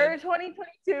 God. Your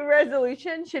 2022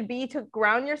 resolution should be to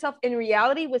ground yourself in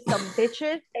reality with some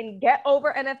bitches and get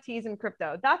over NFTs and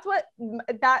crypto. That's what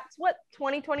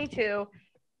 2022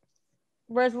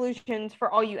 resolutions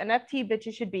for all you NFT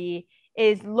bitches should be,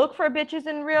 is look for bitches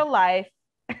in real life.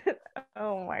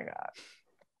 Oh my god.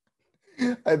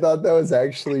 I thought that was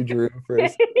actually Drew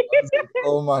first. Like,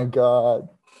 oh my god.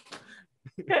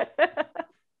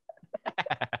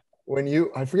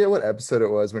 I forget what episode it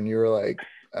was when you were like,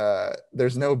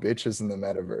 there's no bitches in the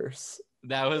metaverse.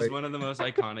 That was one of the most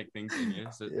iconic things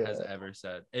Genius has ever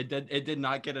said. It did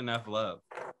not get enough love.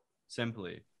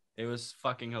 Simply. It was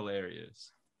fucking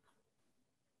hilarious.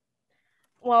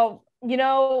 Well,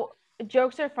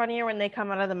 jokes are funnier when they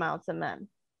come out of the mouths of men.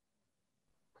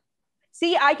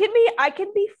 See, I can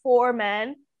be for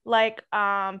men. Like,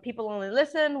 people only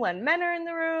listen when men are in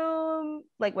the room.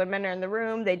 Like, when men are in the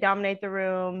room, they dominate the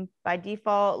room by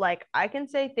default. Like, I can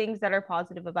say things that are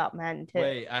positive about men too.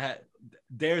 Wait,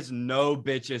 there's no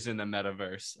bitches in the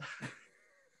metaverse.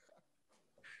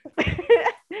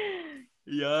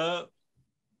 Yup.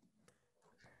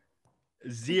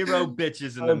 0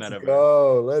 bitches in the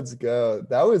metaverse. Let's go.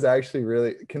 That was actually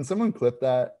really... Can someone clip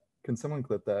that?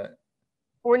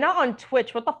 We're not on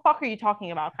Twitch. What the fuck are you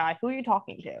talking about, Kai? Who are you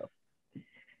talking to?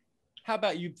 How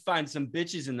about you find some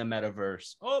bitches in the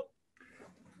metaverse?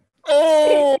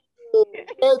 Oh!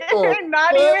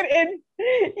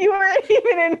 You weren't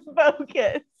even in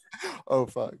focus. Oh,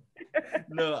 fuck.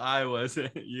 No, I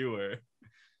wasn't. You were.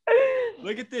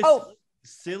 Look at this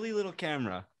silly little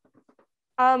camera.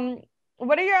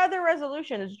 What are your other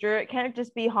resolutions, Drew? It can't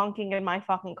just be honking in my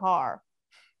fucking car.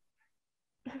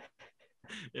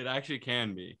 It actually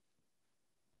can be.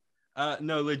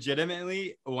 No,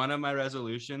 legitimately, one of my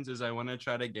resolutions is I want to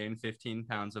try to gain 15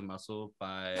 pounds of muscle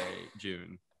by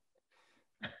June.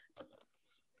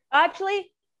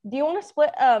 Actually, do you want to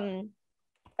split a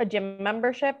gym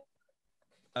membership?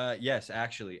 Yes,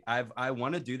 actually. I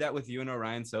want to do that with you and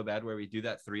Orion so bad, where we do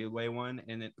that 3-way one,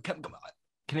 and then come on.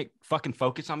 Can it fucking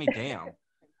focus on me? Damn.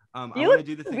 You look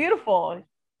beautiful.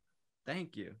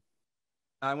 Thank you.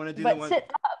 I want to do the one. But sit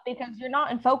up because you're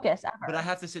not in focus ever. But I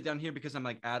have to sit down here because I'm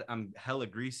hella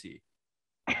greasy.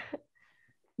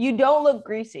 You don't look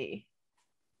greasy.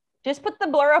 Just put the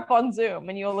blur up on Zoom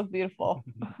and you'll look beautiful.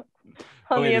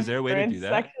 Wait, is there a way to do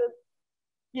that? Section.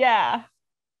 Yeah.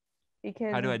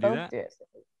 How do I do that?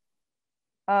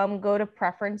 Go to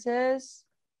preferences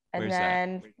and Where's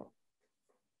then that?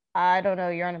 I don't know,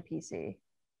 you're on a PC.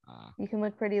 You can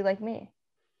look pretty like me.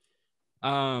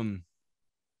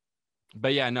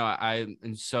 But yeah, no, I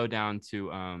am so down to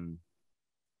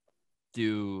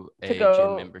do a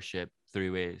gym membership 3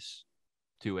 ways,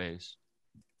 2 ways.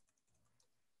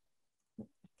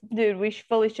 Dude, we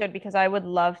fully should, because I would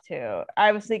love to.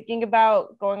 I was thinking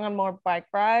about going on more bike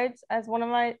rides as one of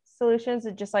my solutions,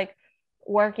 and just like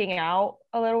working out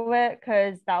a little bit,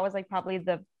 because that was like probably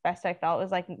the best I felt,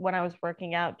 was like when I was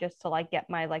working out, just to like get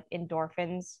my like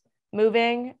endorphins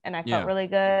moving, and I felt really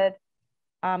good.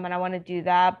 And I want to do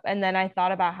that. And then I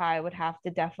thought about how I would have to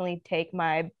definitely take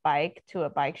my bike to a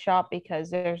bike shop,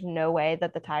 because there's no way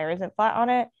that the tire isn't flat on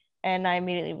it. And I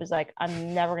immediately was like,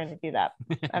 I'm never going to do that.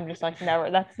 I'm just like,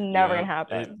 never. That's never going to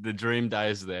happen. The dream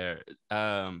dies there.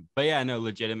 But yeah, no,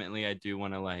 legitimately, I do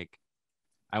want to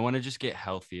I want to just get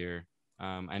healthier.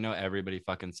 I know everybody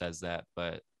fucking says that,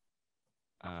 but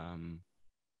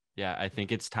yeah, I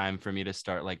think it's time for me to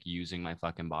start using my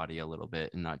fucking body a little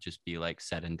bit and not just be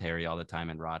sedentary all the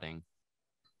time and rotting.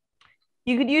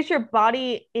 You could use your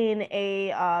body in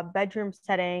a bedroom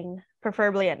setting,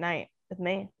 preferably at night with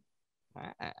me.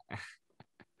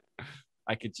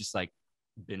 I could just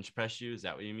bench press you. Is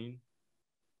that what you mean?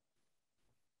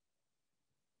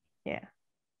 Yeah.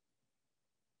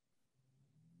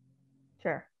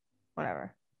 Sure.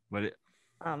 Whatever.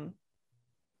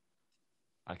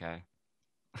 Okay.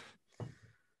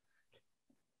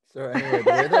 So anyway, the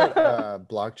way that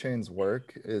blockchains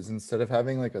work is instead of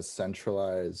having a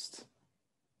centralized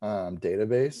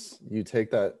database, you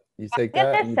take that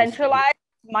and centralize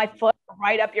my foot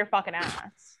right up your fucking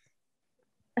ass.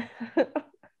 That's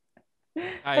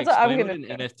what I'm gonna do.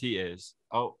 An NFT is.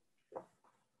 Oh.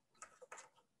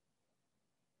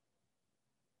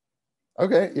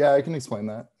 Okay, yeah, I can explain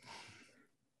that.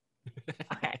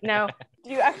 Okay, now,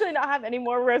 do you actually not have any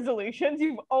more resolutions?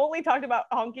 You've only talked about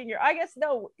honking your. I guess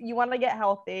no. You want to get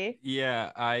healthy.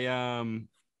 Yeah, I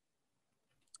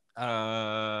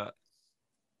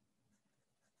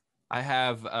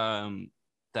have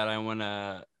that I want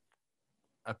to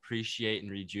appreciate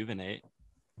and rejuvenate.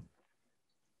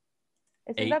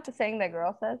 Isn't that the saying that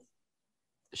girl says?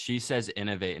 She says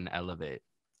innovate and elevate.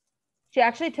 She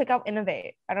actually took out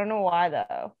innovate. I don't know why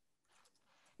though.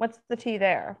 What's the T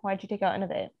there? Why'd you take out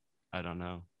innovate? I don't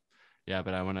know. Yeah,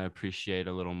 but I want to appreciate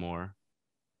a little more.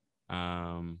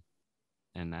 And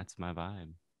that's my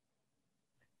vibe.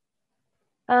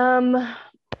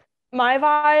 My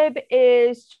vibe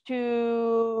is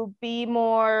to be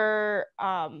more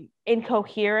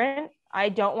incoherent. I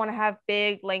don't want to have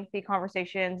big, lengthy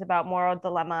conversations about moral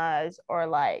dilemmas or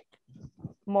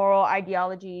moral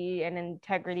ideology and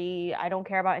integrity. I don't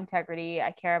care about integrity.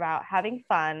 I care about having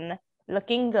fun,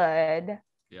 looking good,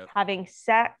 having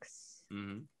sex.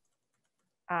 Mm-hmm.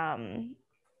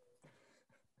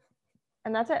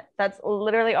 And that's it. That's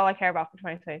literally all I care about for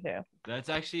 2022. That's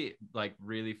actually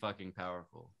really fucking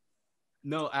powerful.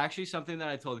 No, actually something that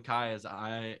I told Kai is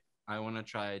I want to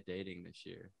try dating this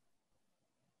year.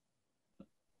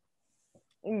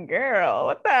 Girl,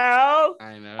 what the hell?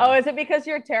 I know. Oh, is it because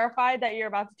you're terrified that you're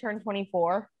about to turn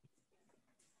 24?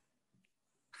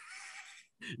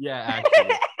 Yeah,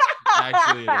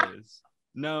 actually it is.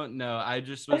 No, I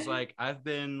just was I've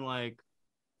been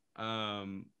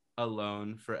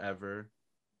alone forever,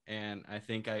 and I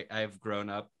think I've grown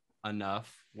up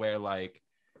enough where I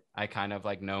kind of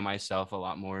know myself a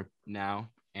lot more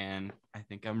now, and I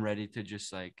think I'm ready to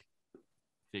just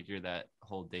figure that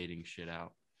whole dating shit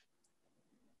out.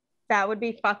 That would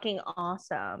be fucking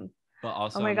awesome. But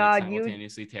also, oh my God,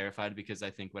 simultaneously terrified because I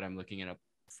think what I'm looking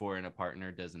for in a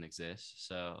partner doesn't exist.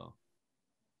 So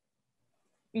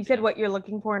you said what you're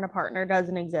looking for in a partner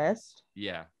doesn't exist?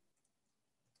 Yeah.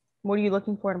 What are you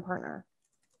looking for in a partner?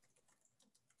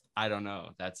 I don't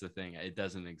know. That's the thing. It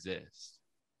doesn't exist.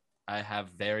 I have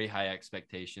very high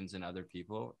expectations in other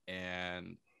people,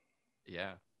 and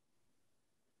yeah.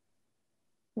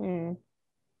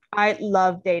 I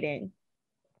love dating.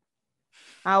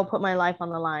 I'll put my life on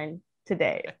the line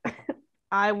today.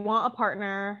 I want a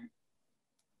partner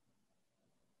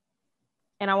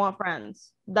and I want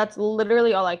friends. That's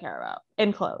literally all I care about.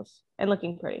 And clothes and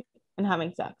looking pretty and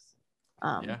having sex.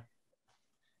 Yeah.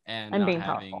 And not being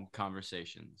having powerful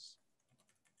conversations.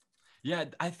 Yeah,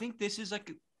 I think this is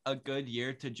a good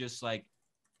year to just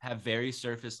have very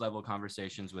surface level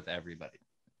conversations with everybody.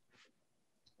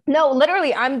 No,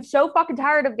 literally, I'm so fucking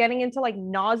tired of getting into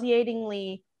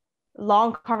nauseatingly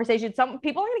long conversations. Some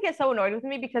people are gonna get so annoyed with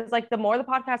me because the more the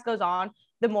podcast goes on,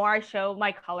 the more I show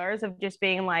my colors of just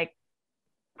being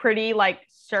pretty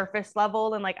surface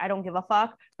level and I don't give a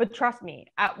fuck. But trust me,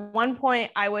 at one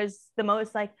point I was the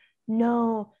most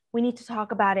no, we need to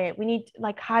talk about it. We need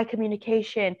high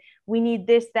communication. We need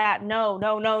this, that. No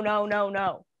more.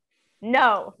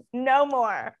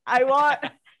 I want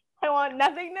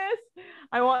nothingness.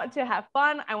 I want to have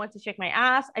fun. I want to shake my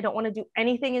ass. I don't want to do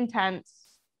anything intense.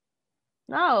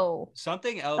 No.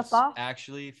 Something else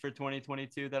actually for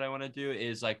 2022 that I want to do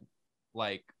is I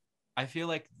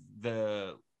feel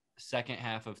the second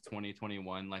half of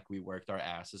 2021, we worked our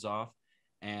asses off,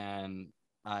 and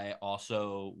I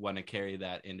also want to carry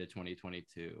that into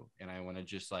 2022, and I want to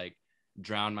just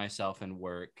drown myself in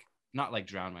work. Not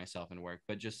drown myself in work,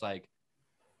 but just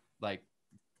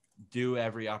do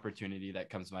every opportunity that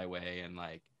comes my way, and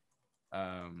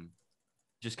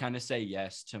just kind of say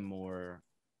yes to more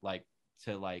like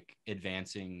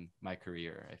advancing my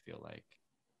career. I feel like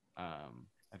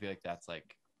that's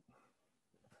like,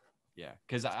 yeah,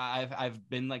 because I've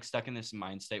been like stuck in this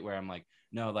mind state where I'm like,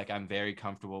 no, like I'm very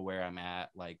comfortable where I'm at.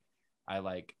 Like I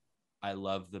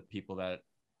love the people that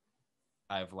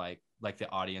I've like the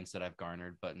audience that I've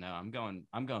garnered, but no, I'm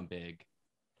going big.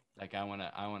 Like I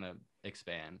wanna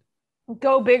expand.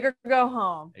 Go big or go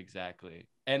home. Exactly.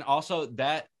 And also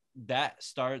that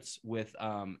starts with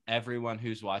everyone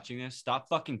who's watching this. Stop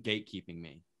fucking gatekeeping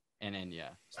me. And then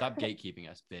stop gatekeeping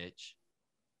us, bitch.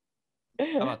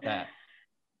 How about that?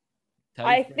 Tell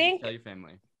your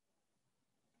family.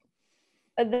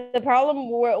 The problem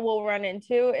we'll run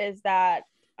into is that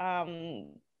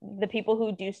the people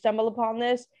who do stumble upon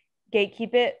this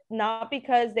gatekeep it, not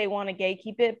because they want to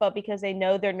gatekeep it, but because they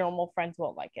know their normal friends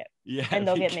won't like it. Yeah, and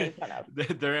they'll get made fun of.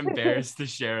 They're embarrassed to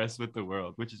share us with the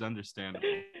world, which is understandable.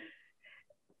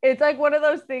 It's like one of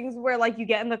those things where like you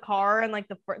get in the car and like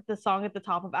the song at the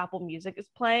top of Apple Music is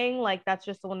playing, like that's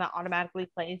just the one that automatically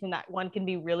plays, and that one can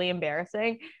be really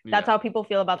embarrassing. That's how people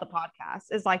feel about the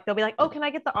podcast. Is like they'll be like, oh, can I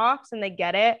get the aux? And they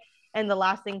get it, and the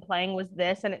last thing playing was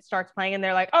this, and it starts playing, and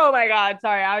they're like, oh my god,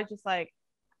 sorry, I was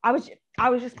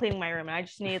just cleaning my room, and I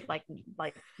just needed like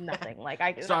nothing. Like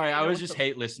I was just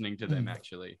hate listening to them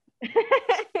actually.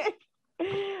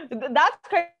 That's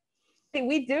crazy.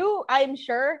 We do, I'm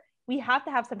sure we have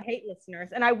to have some hate listeners,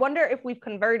 and I wonder if we've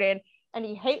converted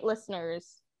any hate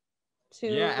listeners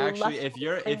to actually if you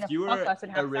were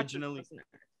originally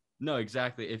no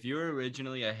exactly if you were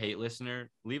originally a hate listener,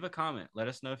 leave a comment, let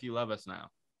us know if you love us now.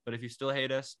 But if you still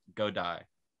hate us, go die,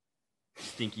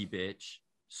 stinky bitch,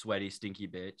 sweaty stinky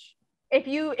bitch. If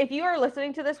you are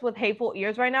listening to this with hateful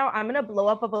ears right now, I'm gonna blow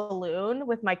up a balloon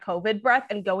with my COVID breath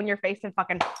and go in your face and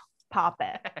fucking pop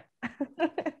it.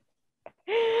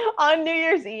 On New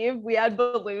Year's Eve, we had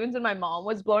balloons and my mom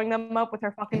was blowing them up with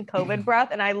her fucking COVID breath.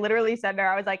 And I literally said to her,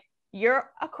 I was like, you're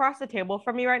across the table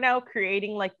from me right now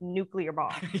creating like nuclear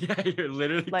bombs. Yeah, you're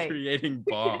literally creating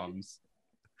bombs.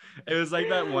 It was like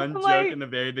that one joke in the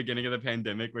very beginning of the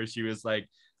pandemic where she was like,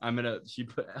 she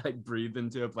put like breathed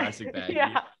into a plastic baggie.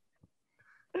 Yeah.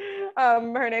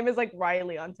 Her name is like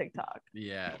Riley on TikTok.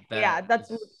 Yeah. That's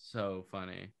so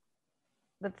funny.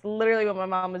 That's literally what my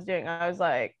mom was doing. I was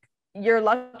like, you're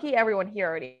lucky everyone here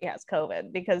already has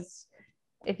COVID, because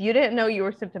if you didn't know you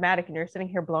were symptomatic and you're sitting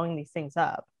here blowing these things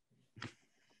up,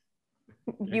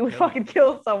 you would fucking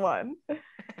kill someone.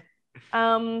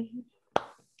 And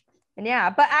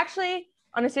yeah, but actually,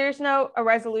 on a serious note,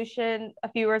 a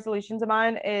few resolutions of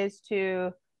mine is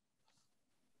to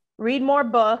read more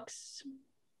books.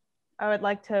 I would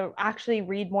like to actually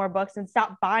read more books and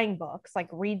stop buying books, like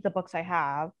read the books I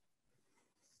have.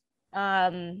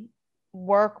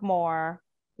 Work more,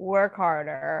 work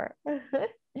harder.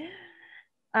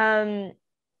 And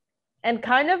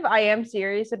kind of I am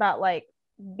serious about like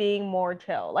being more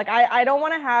chill. Like I don't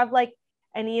want to have like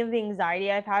any of the anxiety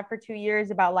I've had for 2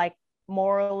 years about like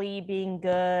morally being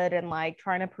good and like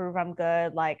trying to prove I'm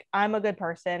good. Like I'm a good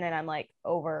person and I'm like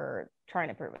over trying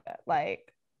to prove it.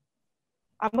 Like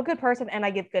I'm a good person and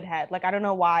I give good head. Like I don't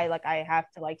know why like I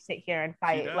have to like sit here and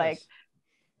fight like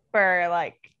for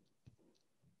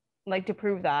like to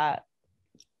prove that.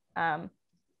 And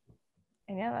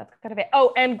yeah, that's kind of it.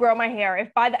 Oh, and grow my hair.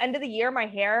 If by the end of the year my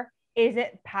hair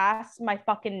isn't past my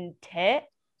fucking tit,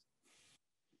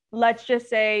 let's just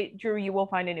say, Drew, you will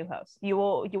find a new host. You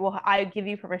will I give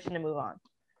you permission to move on.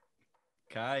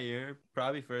 Kai, you're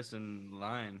probably first in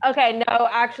line. Okay, no,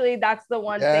 actually that's the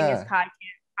one thing is Kai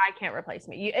can't replace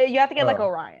me. You have to get like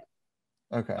Orion.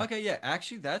 Okay, yeah,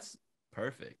 actually that's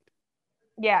perfect.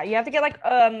 Yeah, you have to get like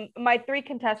my 3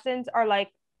 contestants are like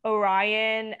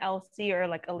Orion, Elsie, or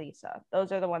like Elisa.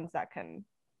 Those are the ones that can.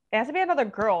 It has to be another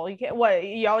girl. You can't. What,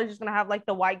 y'all are just gonna have like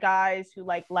the white guys who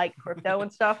like crypto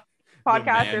and stuff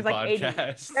podcast? There's like 80.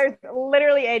 There's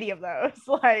literally 80 of those.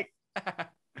 Like.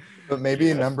 But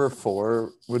maybe number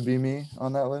 4 would be me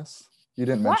on that list. You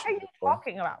didn't mention. What are you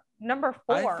talking about? Number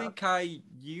 4. I think Kai,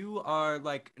 you are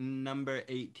like number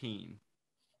 18.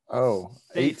 Oh,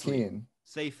 18.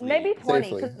 Safely. Maybe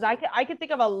 20, because I could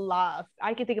think of a lot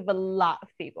of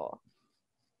people.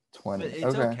 20. But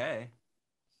it's okay.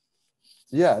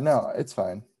 Yeah, no, it's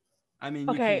fine. I mean,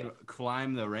 you can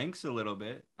climb the ranks a little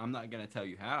bit. I'm not gonna tell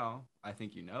you how. I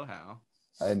think you know how.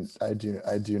 I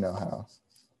do know how.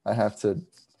 I have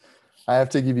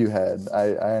to give you head.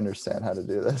 I understand how to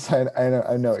do this. I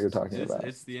know what you're talking about.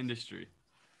 It's the industry.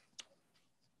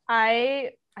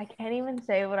 I can't even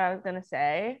say what I was gonna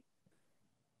say,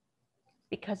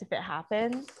 because if it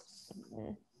happens,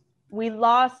 we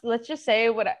lost. Let's just say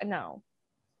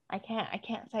I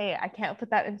can't say it. I can't put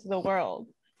that into the world.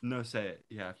 No, say it.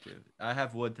 You have to. I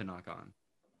have wood to knock on.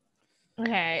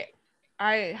 Okay.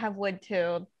 I have wood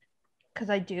too, because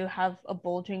I do have a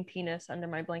bulging penis under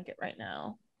my blanket right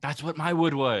now. That's what my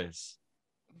wood was.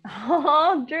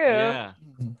 Oh, Drew. Yeah.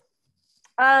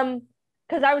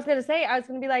 Because I was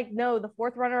gonna be like, no, the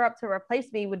fourth runner-up to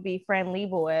replace me would be Fran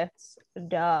Lebowitz.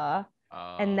 Duh.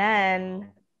 And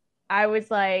then I was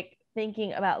like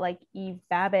thinking about like Eve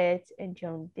Babbitt and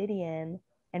Joan Didion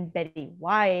and Betty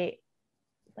White,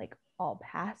 like all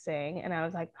passing. And I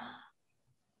was like,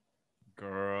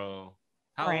 girl.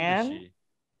 How Fran? old is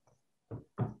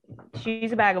she?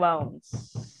 She's a bag of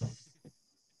bones.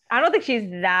 I don't think she's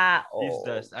that She's old.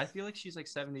 dust. I feel like she's like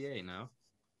 78 now.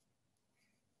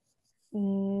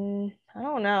 I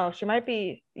don't know. She might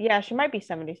be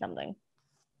 70 something.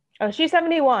 Oh, she's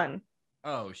 71.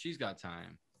 Oh, she's got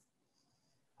time.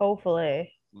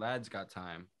 Hopefully. Lad's got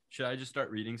time. Should I just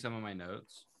start reading some of my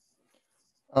notes?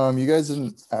 You guys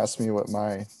didn't ask me what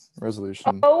my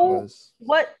resolution was.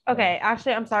 What? Okay,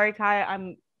 actually, I'm sorry, Kai.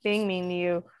 I'm being mean to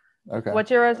you. Okay. What's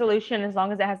your resolution as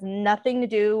long as it has nothing to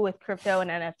do with crypto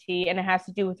and NFT and it has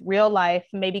to do with real life,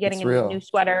 maybe getting a new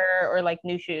sweater or like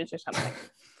new shoes or something?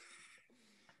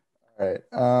 All right.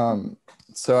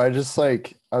 So I just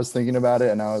like, I was thinking about it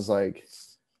and I was like,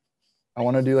 I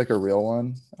want to do like a real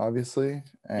one, obviously.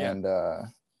 And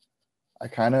I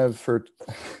kind of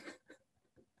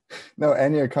no,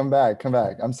 Enya, come back.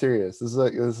 I'm serious. This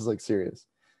is like serious.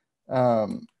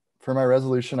 For my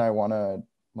resolution, I want to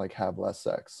like have less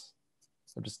sex.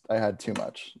 I had too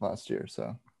much last year.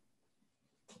 So,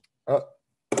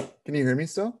 can you hear me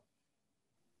still?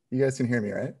 You guys can hear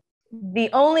me, right? The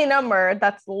only number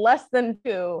that's less than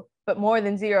 2, but more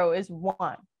than 0 is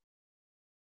 1.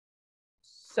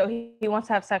 So he wants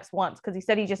to have sex once because he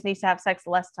said he just needs to have sex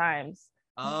less times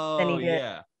than he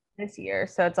did this year.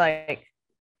 So it's like,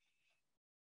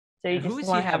 so you just who is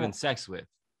want he to having sex with?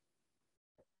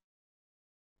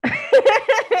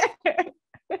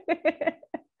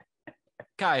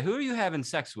 Kai, who are you having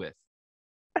sex with?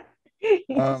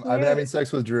 I've been having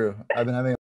sex with Drew. I've been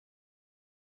having.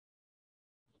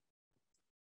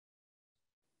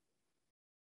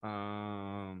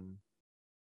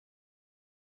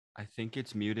 I think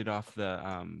it's muted off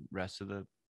the rest of the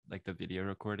the video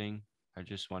recording. I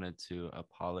just wanted to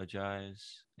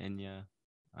apologize, Enya.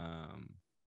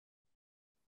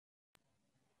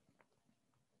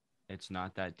 It's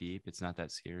not that deep. It's not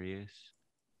that serious.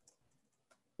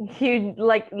 You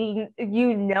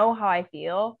know how I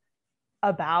feel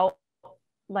about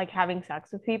like having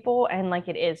sex with people, and like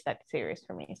it is that serious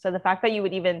for me. So the fact that you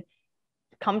would even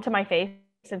come to my face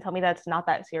and tell me that's not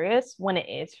that serious when it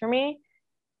is for me,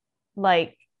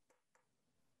 like,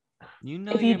 you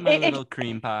know, you're my little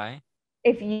cream pie.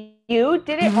 If you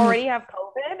didn't already have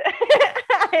COVID,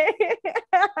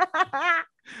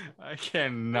 I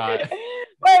cannot.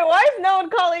 Wait, why is no one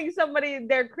calling somebody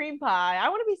their cream pie? I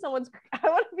want to be someone's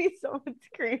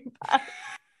cream pie.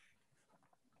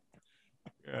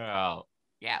 Oh,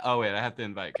 yeah. Oh, wait. I have to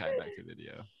invite Kai back to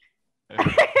video.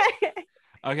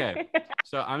 Okay.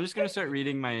 So I'm just going to start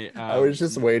reading my... I was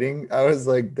just waiting. I was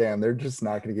like, damn, they're just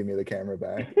not going to give me the camera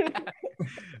back.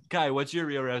 Kai, what's your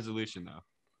real resolution, though?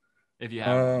 If you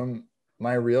have one.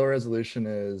 My real resolution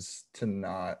is to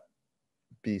not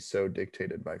be so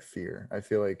dictated by fear. I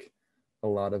feel like a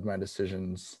lot of my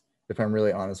decisions, if I'm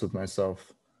really honest with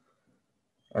myself,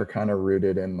 are kind of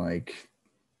rooted in like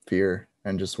fear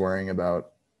and just worrying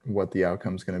about what the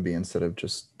outcome is going to be instead of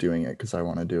just doing it because I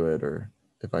want to do it or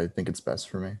if I think it's best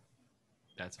for me.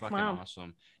 That's fucking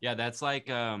awesome. Yeah, that's like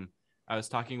I was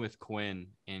talking with Quinn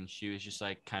and she was just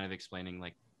like kind of explaining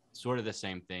like sort of the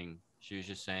same thing. She was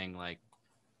just saying like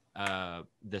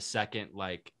the second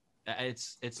like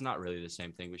it's not really the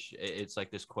same thing. It's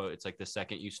like this quote. It's like the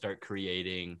second you start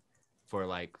creating for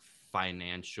like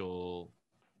financial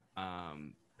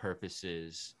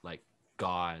purposes, like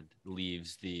God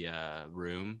leaves the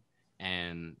room,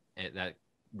 and that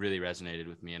really resonated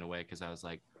with me in a way because I was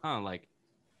like, like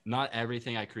not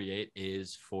everything I create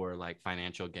is for like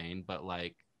financial gain, but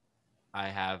like I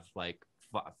have like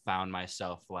found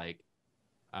myself like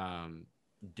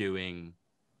doing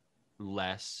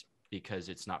less because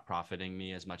it's not profiting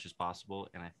me as much as possible.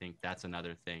 And I think that's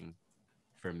another thing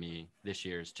for me this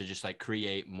year is to just like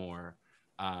create more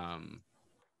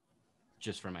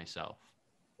just for myself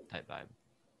type vibe.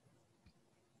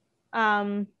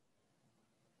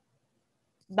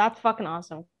 That's fucking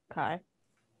awesome, Kai.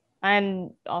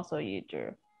 And also you,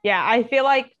 Drew. Yeah, I feel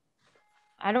like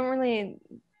I don't know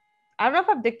if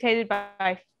I'm dictated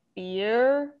by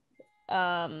fear.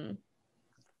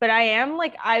 But I am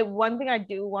like, one thing I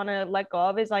do want to let go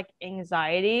of is like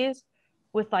anxieties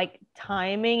with like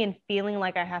timing and feeling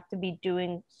like I have to be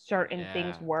doing certain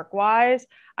things Yeah. work wise.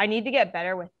 I need to get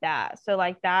better with that. So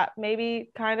like that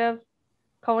maybe kind of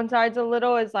coincides a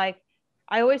little, is like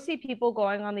I always see people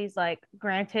going on these, like,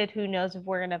 granted, who knows if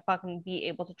we're gonna fucking be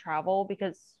able to travel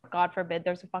because God forbid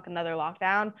there's a fucking another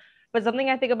lockdown. But something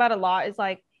I think about a lot is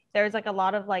like there's like a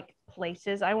lot of like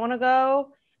places I want to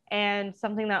go. And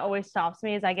something that always stops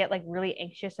me is I get like really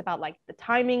anxious about like the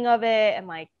timing of it, and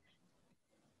like,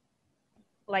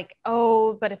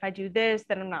 oh, but if I do this,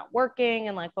 then I'm not working,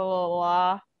 and like blah blah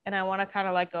blah. And I want to kind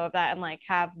of let go of that and like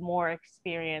have more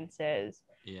experiences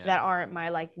Yeah. that aren't my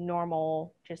like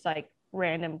normal, just like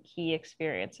random key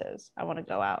experiences. I want to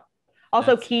go out.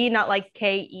 Also, That's- key, not like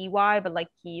KEY, but like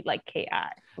key, like KI.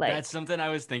 Like, That's something I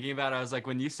was thinking about. I was like,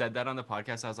 when you said that on the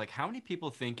podcast, I was like, how many people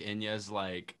think Inya's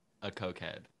like a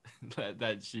cokehead?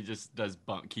 that she just does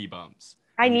key bumps.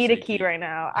 I when you need a say key right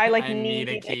now. I like I need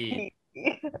a a key.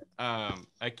 key.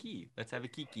 A key. Let's have a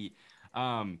key.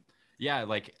 Yeah,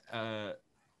 like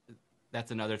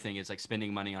that's another thing, is like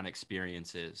spending money on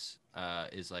experiences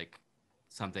is like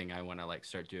something I want to like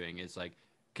start doing, is like,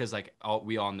 because like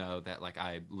we all know that like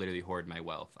I literally hoard my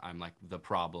wealth. I'm like the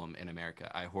problem in America.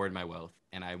 I hoard my wealth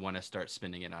and I want to start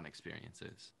spending it on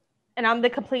experiences. And I'm the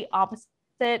complete opposite.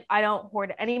 I don't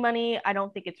hoard any money. I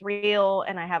don't think it's real,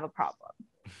 and I have a problem.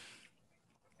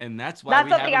 And that's why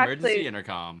we have emergency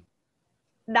intercom.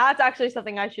 That's actually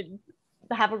something I should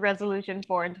have a resolution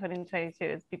for in 2022,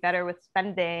 is be better with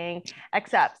spending.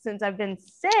 Except since I've been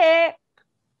sick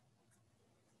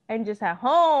and just at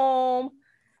home,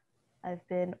 I've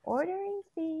been ordering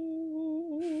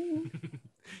things.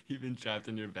 You've been trapped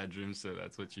in your bedroom, so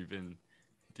that's what you've been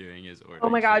doing, is ordering. Oh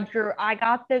my God, shit. Drew, I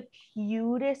got the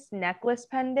cutest necklace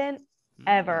pendant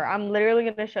ever. I'm literally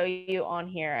going to show you on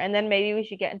here. And then maybe we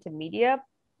should get into media.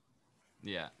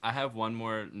 Yeah, I have one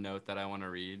more note that I want to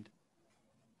read.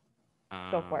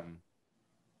 Go for it.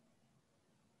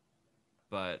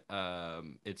 But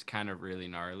it's kind of really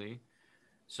gnarly.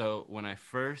 So when I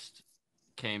first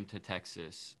came to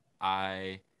Texas,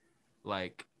 I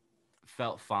like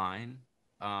felt fine.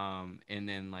 And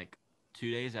then like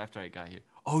 2 days after I got here,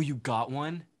 oh, you got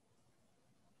one?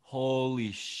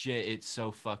 Holy shit, it's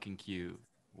so fucking cute.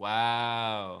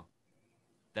 Wow.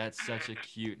 That's such a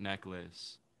cute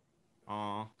necklace.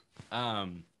 Aw.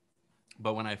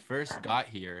 But when I first got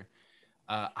here,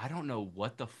 I don't know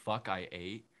what the fuck I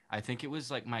ate. I think it was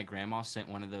like my grandma sent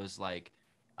one of those like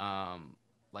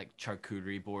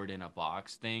charcuterie board in a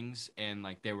box things, and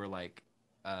like they were like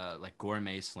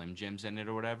gourmet Slim Jims in it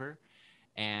or whatever.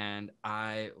 And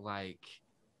I like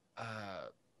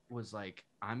was like,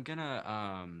 I'm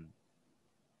gonna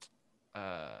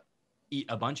eat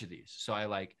a bunch of these. So I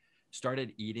like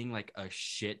started eating like a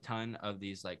shit ton of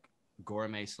these like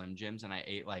gourmet Slim Jims, and I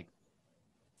ate like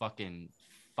fucking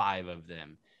 5 of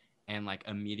them. And like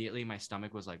immediately my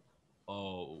stomach was like,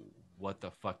 oh, what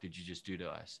the fuck did you just do to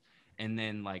us? And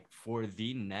then like for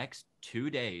the next 2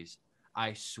 days,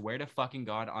 I swear to fucking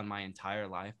God, on my entire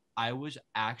life, I was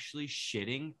actually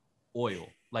shitting oil,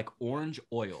 like orange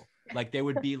oil. Like there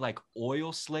would be like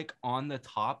oil slick on the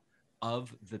top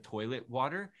of the toilet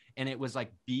water, and it was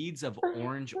like beads of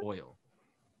orange oil.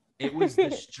 It was the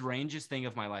strangest thing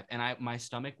of my life. And my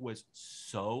stomach was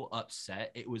so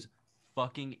upset. It was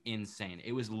fucking insane.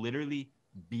 It was literally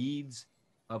beads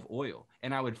of oil.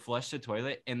 And I would flush the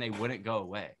toilet and they wouldn't go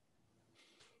away.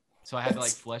 So I had to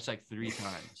like flush like 3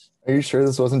 times. Are you sure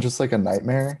this wasn't just like a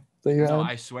nightmare that you No,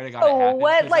 had? I swear to God, it happened.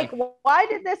 What? Like, why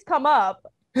did this come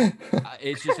up?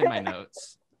 It's just in my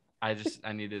notes. I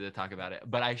needed to talk about it.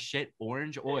 But I shit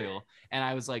orange oil, and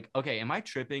I was like, okay, am I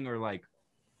tripping, or like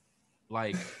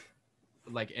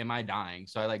am I dying?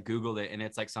 So I like Googled it, and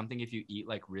it's like something if you eat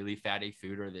like really fatty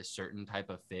food or this certain type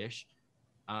of fish,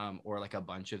 or like a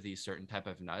bunch of these certain type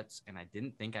of nuts. And I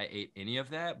didn't think I ate any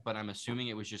of that, but I'm assuming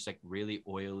it was just like really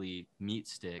oily meat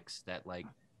sticks that like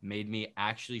made me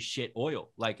actually shit oil.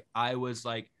 Like I was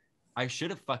like, I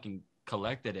should have fucking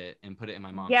collected it and put it in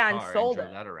my mom's car and sold drove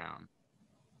it. that around.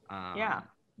 Yeah.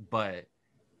 But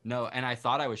no, and I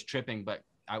thought I was tripping, but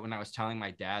when I was telling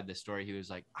my dad the story, he was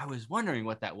like, I was wondering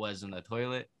what that was in the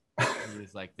toilet. He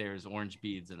was like, there's orange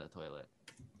beads in the toilet.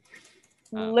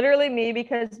 Literally me,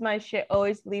 because my shit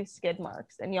always leaves skid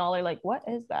marks, and y'all are like, what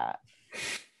is that?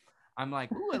 I'm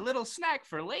like, ooh, a little snack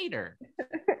for later.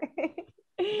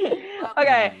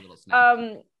 Okay.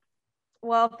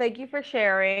 Well, thank you for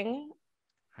sharing.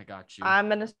 I got you. I'm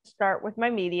gonna start with my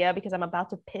media because I'm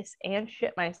about to piss and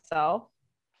shit myself.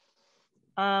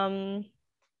 Let's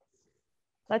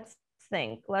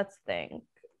think.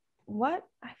 what?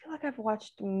 I feel like I've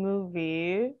watched a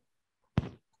movie.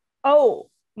 Oh,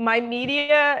 my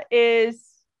media is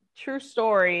True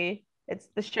Story. It's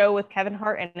the show with Kevin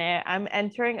Hart in it. I'm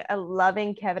entering a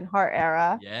loving Kevin Hart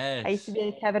era. I used to Yes.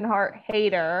 be a Kevin Hart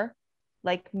hater,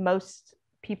 like most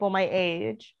people my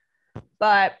age,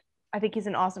 but I think he's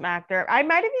an awesome actor. I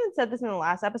might have even said this in the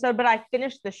last episode, but I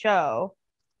finished the show,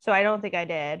 so I don't think I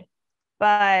did.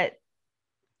 But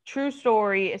True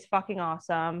Story is fucking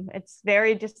awesome. It's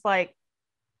very just like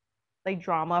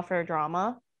drama for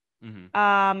drama.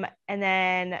 Mm-hmm. And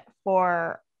then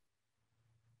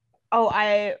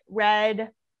I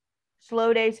read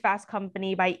Slow Days, Fast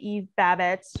Company by Eve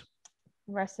Babbitt.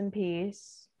 Rest in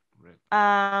peace. Rip.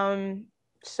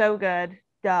 So good.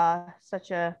 Duh.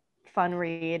 Such a fun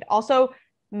read. Also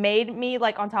made me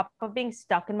like on top of being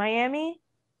stuck in Miami.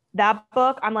 That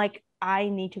book, I'm like, I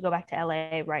need to go back to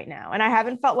LA right now. And I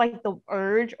haven't felt like the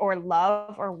urge or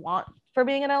love or want for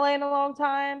being in LA in a long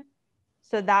time.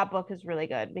 So that book is really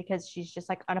good because she's just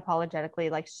like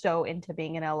unapologetically like so into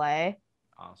being in LA.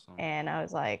 Awesome. And I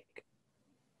was like,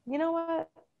 you know what?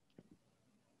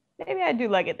 Maybe I do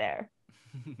like it there.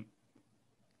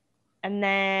 And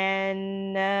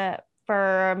then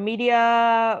for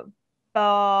media,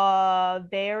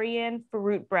 Bavarian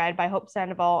Fruit Bread by Hope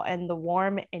Sandoval and The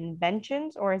Warm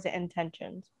Inventions, or is it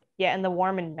Intentions? Yeah, and The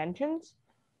Warm Inventions.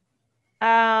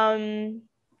 Um,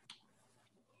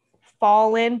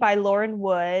 Fallen by Lauren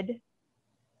Wood,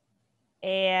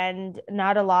 and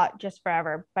Not a Lot, Just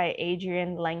Forever by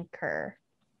Adrian Lenker.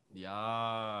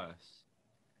 Yes.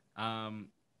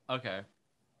 Okay.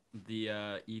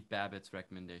 The Eve Babbitt's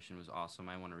recommendation was awesome.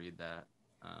 I want to read that.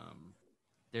 Um,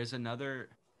 there's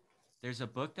a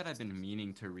book that I've been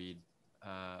meaning to read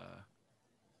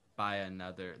by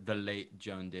the late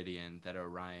Joan Didion that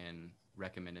Orion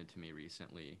recommended to me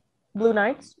recently. Blue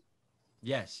Nights.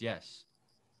 Yes, yes.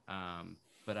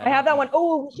 But I I have don't that know. one.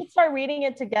 Oh, we should start reading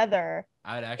it together.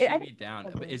 I'd actually I be think down.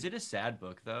 so But good. is it a sad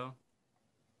book though?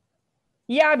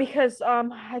 Yeah, because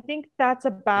I think that's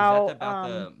Is that about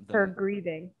about her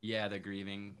grieving. yeah, the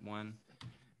grieving one?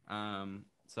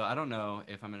 So I don't know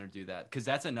if I'm gonna do that because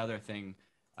that's another thing.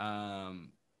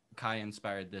 Kai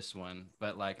inspired this one,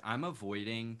 but like I'm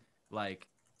avoiding like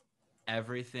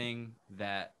everything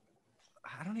that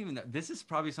I don't even know. This is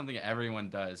probably something everyone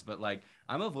does, but like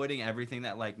I'm avoiding everything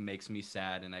that like makes me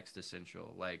sad and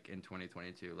existential like in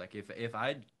 2022. Like if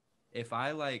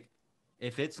I like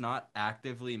if it's not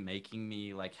actively making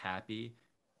me like happy,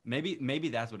 maybe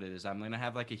that's what it is. I'm going to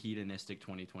have like a hedonistic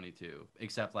 2022,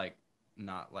 except like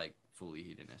not like fully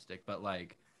hedonistic, but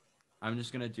like I'm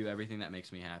just going to do everything that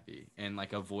makes me happy and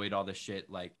like avoid all the shit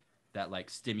like that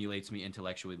like stimulates me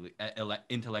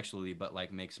intellectually but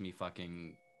like makes me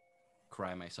fucking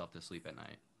cry myself to sleep at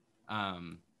night.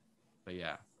 But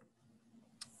yeah.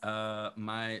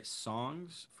 My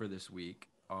songs for this week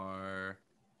are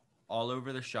All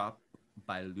Over the Shop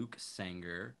by Luke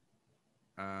Sanger,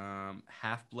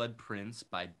 Half Blood Prince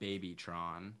by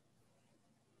Babytron,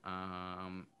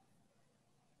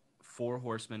 Four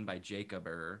Horsemen by Jacob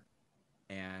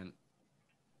and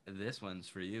this one's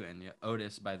for you, and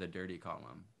Otis by The Dirty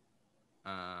Column.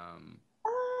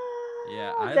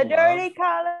 Yeah, The Dirty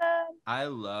Column. I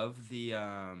love the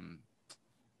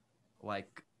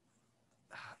like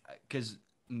because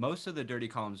most of the Dirty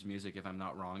Columns music, if I'm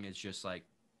not wrong, is just like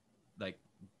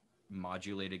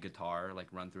modulated guitar, like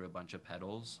run through a bunch of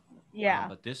pedals. Yeah.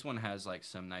 But this one has like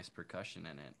some nice percussion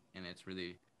in it, and it's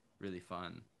really, really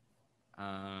fun.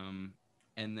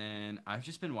 And then I've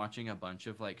just been watching a bunch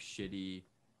of like shitty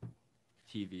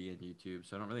TV and YouTube,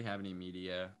 so I don't really have any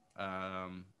media.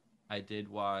 I did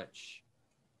watch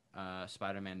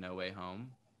Spider-Man No Way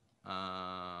Home.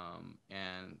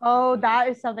 And That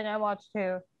is something I watched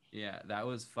too. yeah, that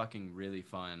was fucking really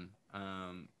fun.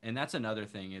 And that's another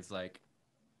thing is like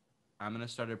I'm gonna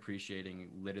start appreciating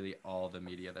literally all the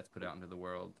media that's put out into the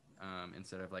world,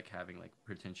 instead of like having like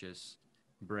pretentious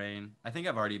brain. I think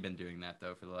I've already been doing that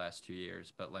though for the last 2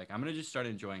 years, but like I'm gonna just start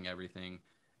enjoying everything.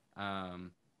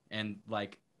 And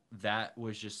like that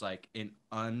was just like an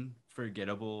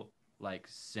unforgettable like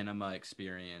cinema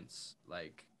experience,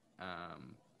 like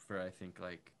for I think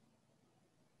like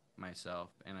myself,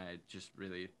 and I just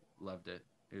really loved it.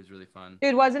 It was really fun.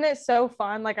 Dude, wasn't it so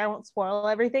fun? Like, I won't spoil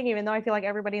everything, even though I feel like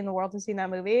everybody in the world has seen that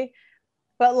movie.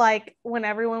 But like, when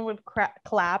everyone would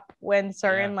clap when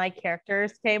certain like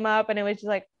characters came up, and it was just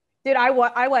like, dude, I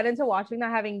went into watching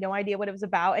that having no idea what it was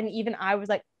about, and even I was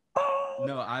like, oh.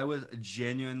 No, I was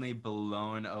genuinely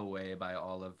blown away by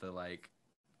all of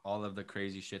the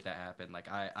crazy shit that happened. Like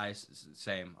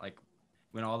same, like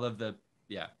when all of the,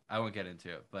 yeah, I won't get into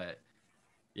it, but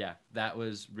yeah, that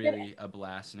was really a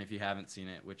blast. And if you haven't seen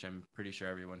it, which I'm pretty sure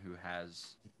everyone who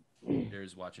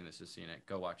is watching this has seen it,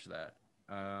 go watch that.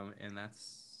 And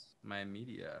that's my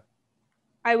media.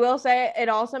 I will say it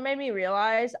also made me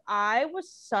realize I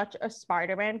was such a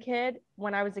Spider-Man kid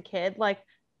when I was a kid. Like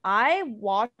I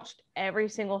watched every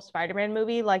single Spider-Man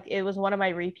movie. Like it was one of my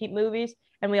repeat movies.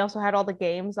 And we also had all the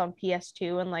games on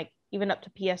PS2 and like even up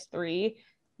to PS3.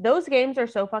 Those games are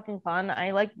so fucking fun.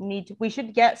 I like we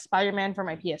should get Spider-Man for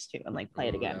my PS2 and like play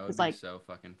it Ooh, again. that would Cause be like so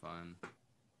fucking fun.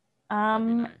 That'd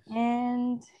be nice.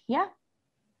 and yeah.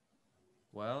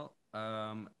 Well,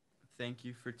 thank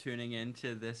you for tuning in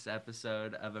to this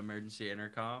episode of Emergency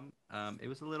Intercom. It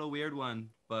was a little weird one,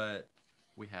 but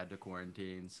we had to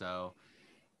quarantine, so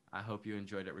I hope you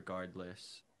enjoyed it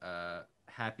regardless.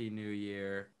 Happy New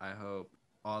Year. I hope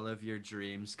all of your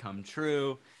dreams come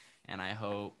true, and I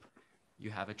hope you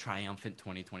have a triumphant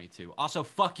 2022. Also,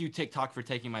 fuck you, TikTok, for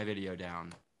taking my video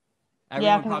down.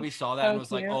 Everyone probably saw that and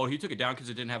was like, oh, he took it down because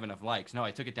it didn't have enough likes. No,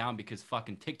 I took it down because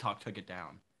fucking TikTok took it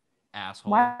down.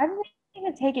 Asshole. Why did they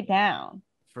even take it down?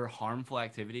 For harmful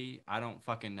activity? I don't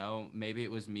fucking know. Maybe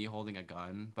it was me holding a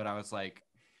gun, but I was like,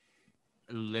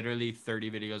 literally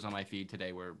 30 videos on my feed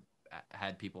today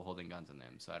had people holding guns in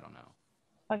them, so I don't know.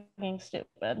 Fucking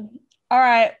stupid. All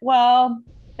right. Well,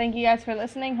 thank you guys for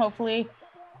listening. Hopefully,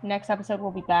 next episode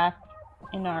we'll be back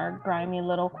in our grimy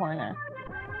little corner.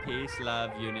 Peace,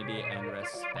 love, unity, and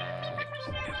respect.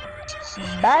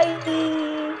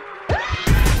 Bye.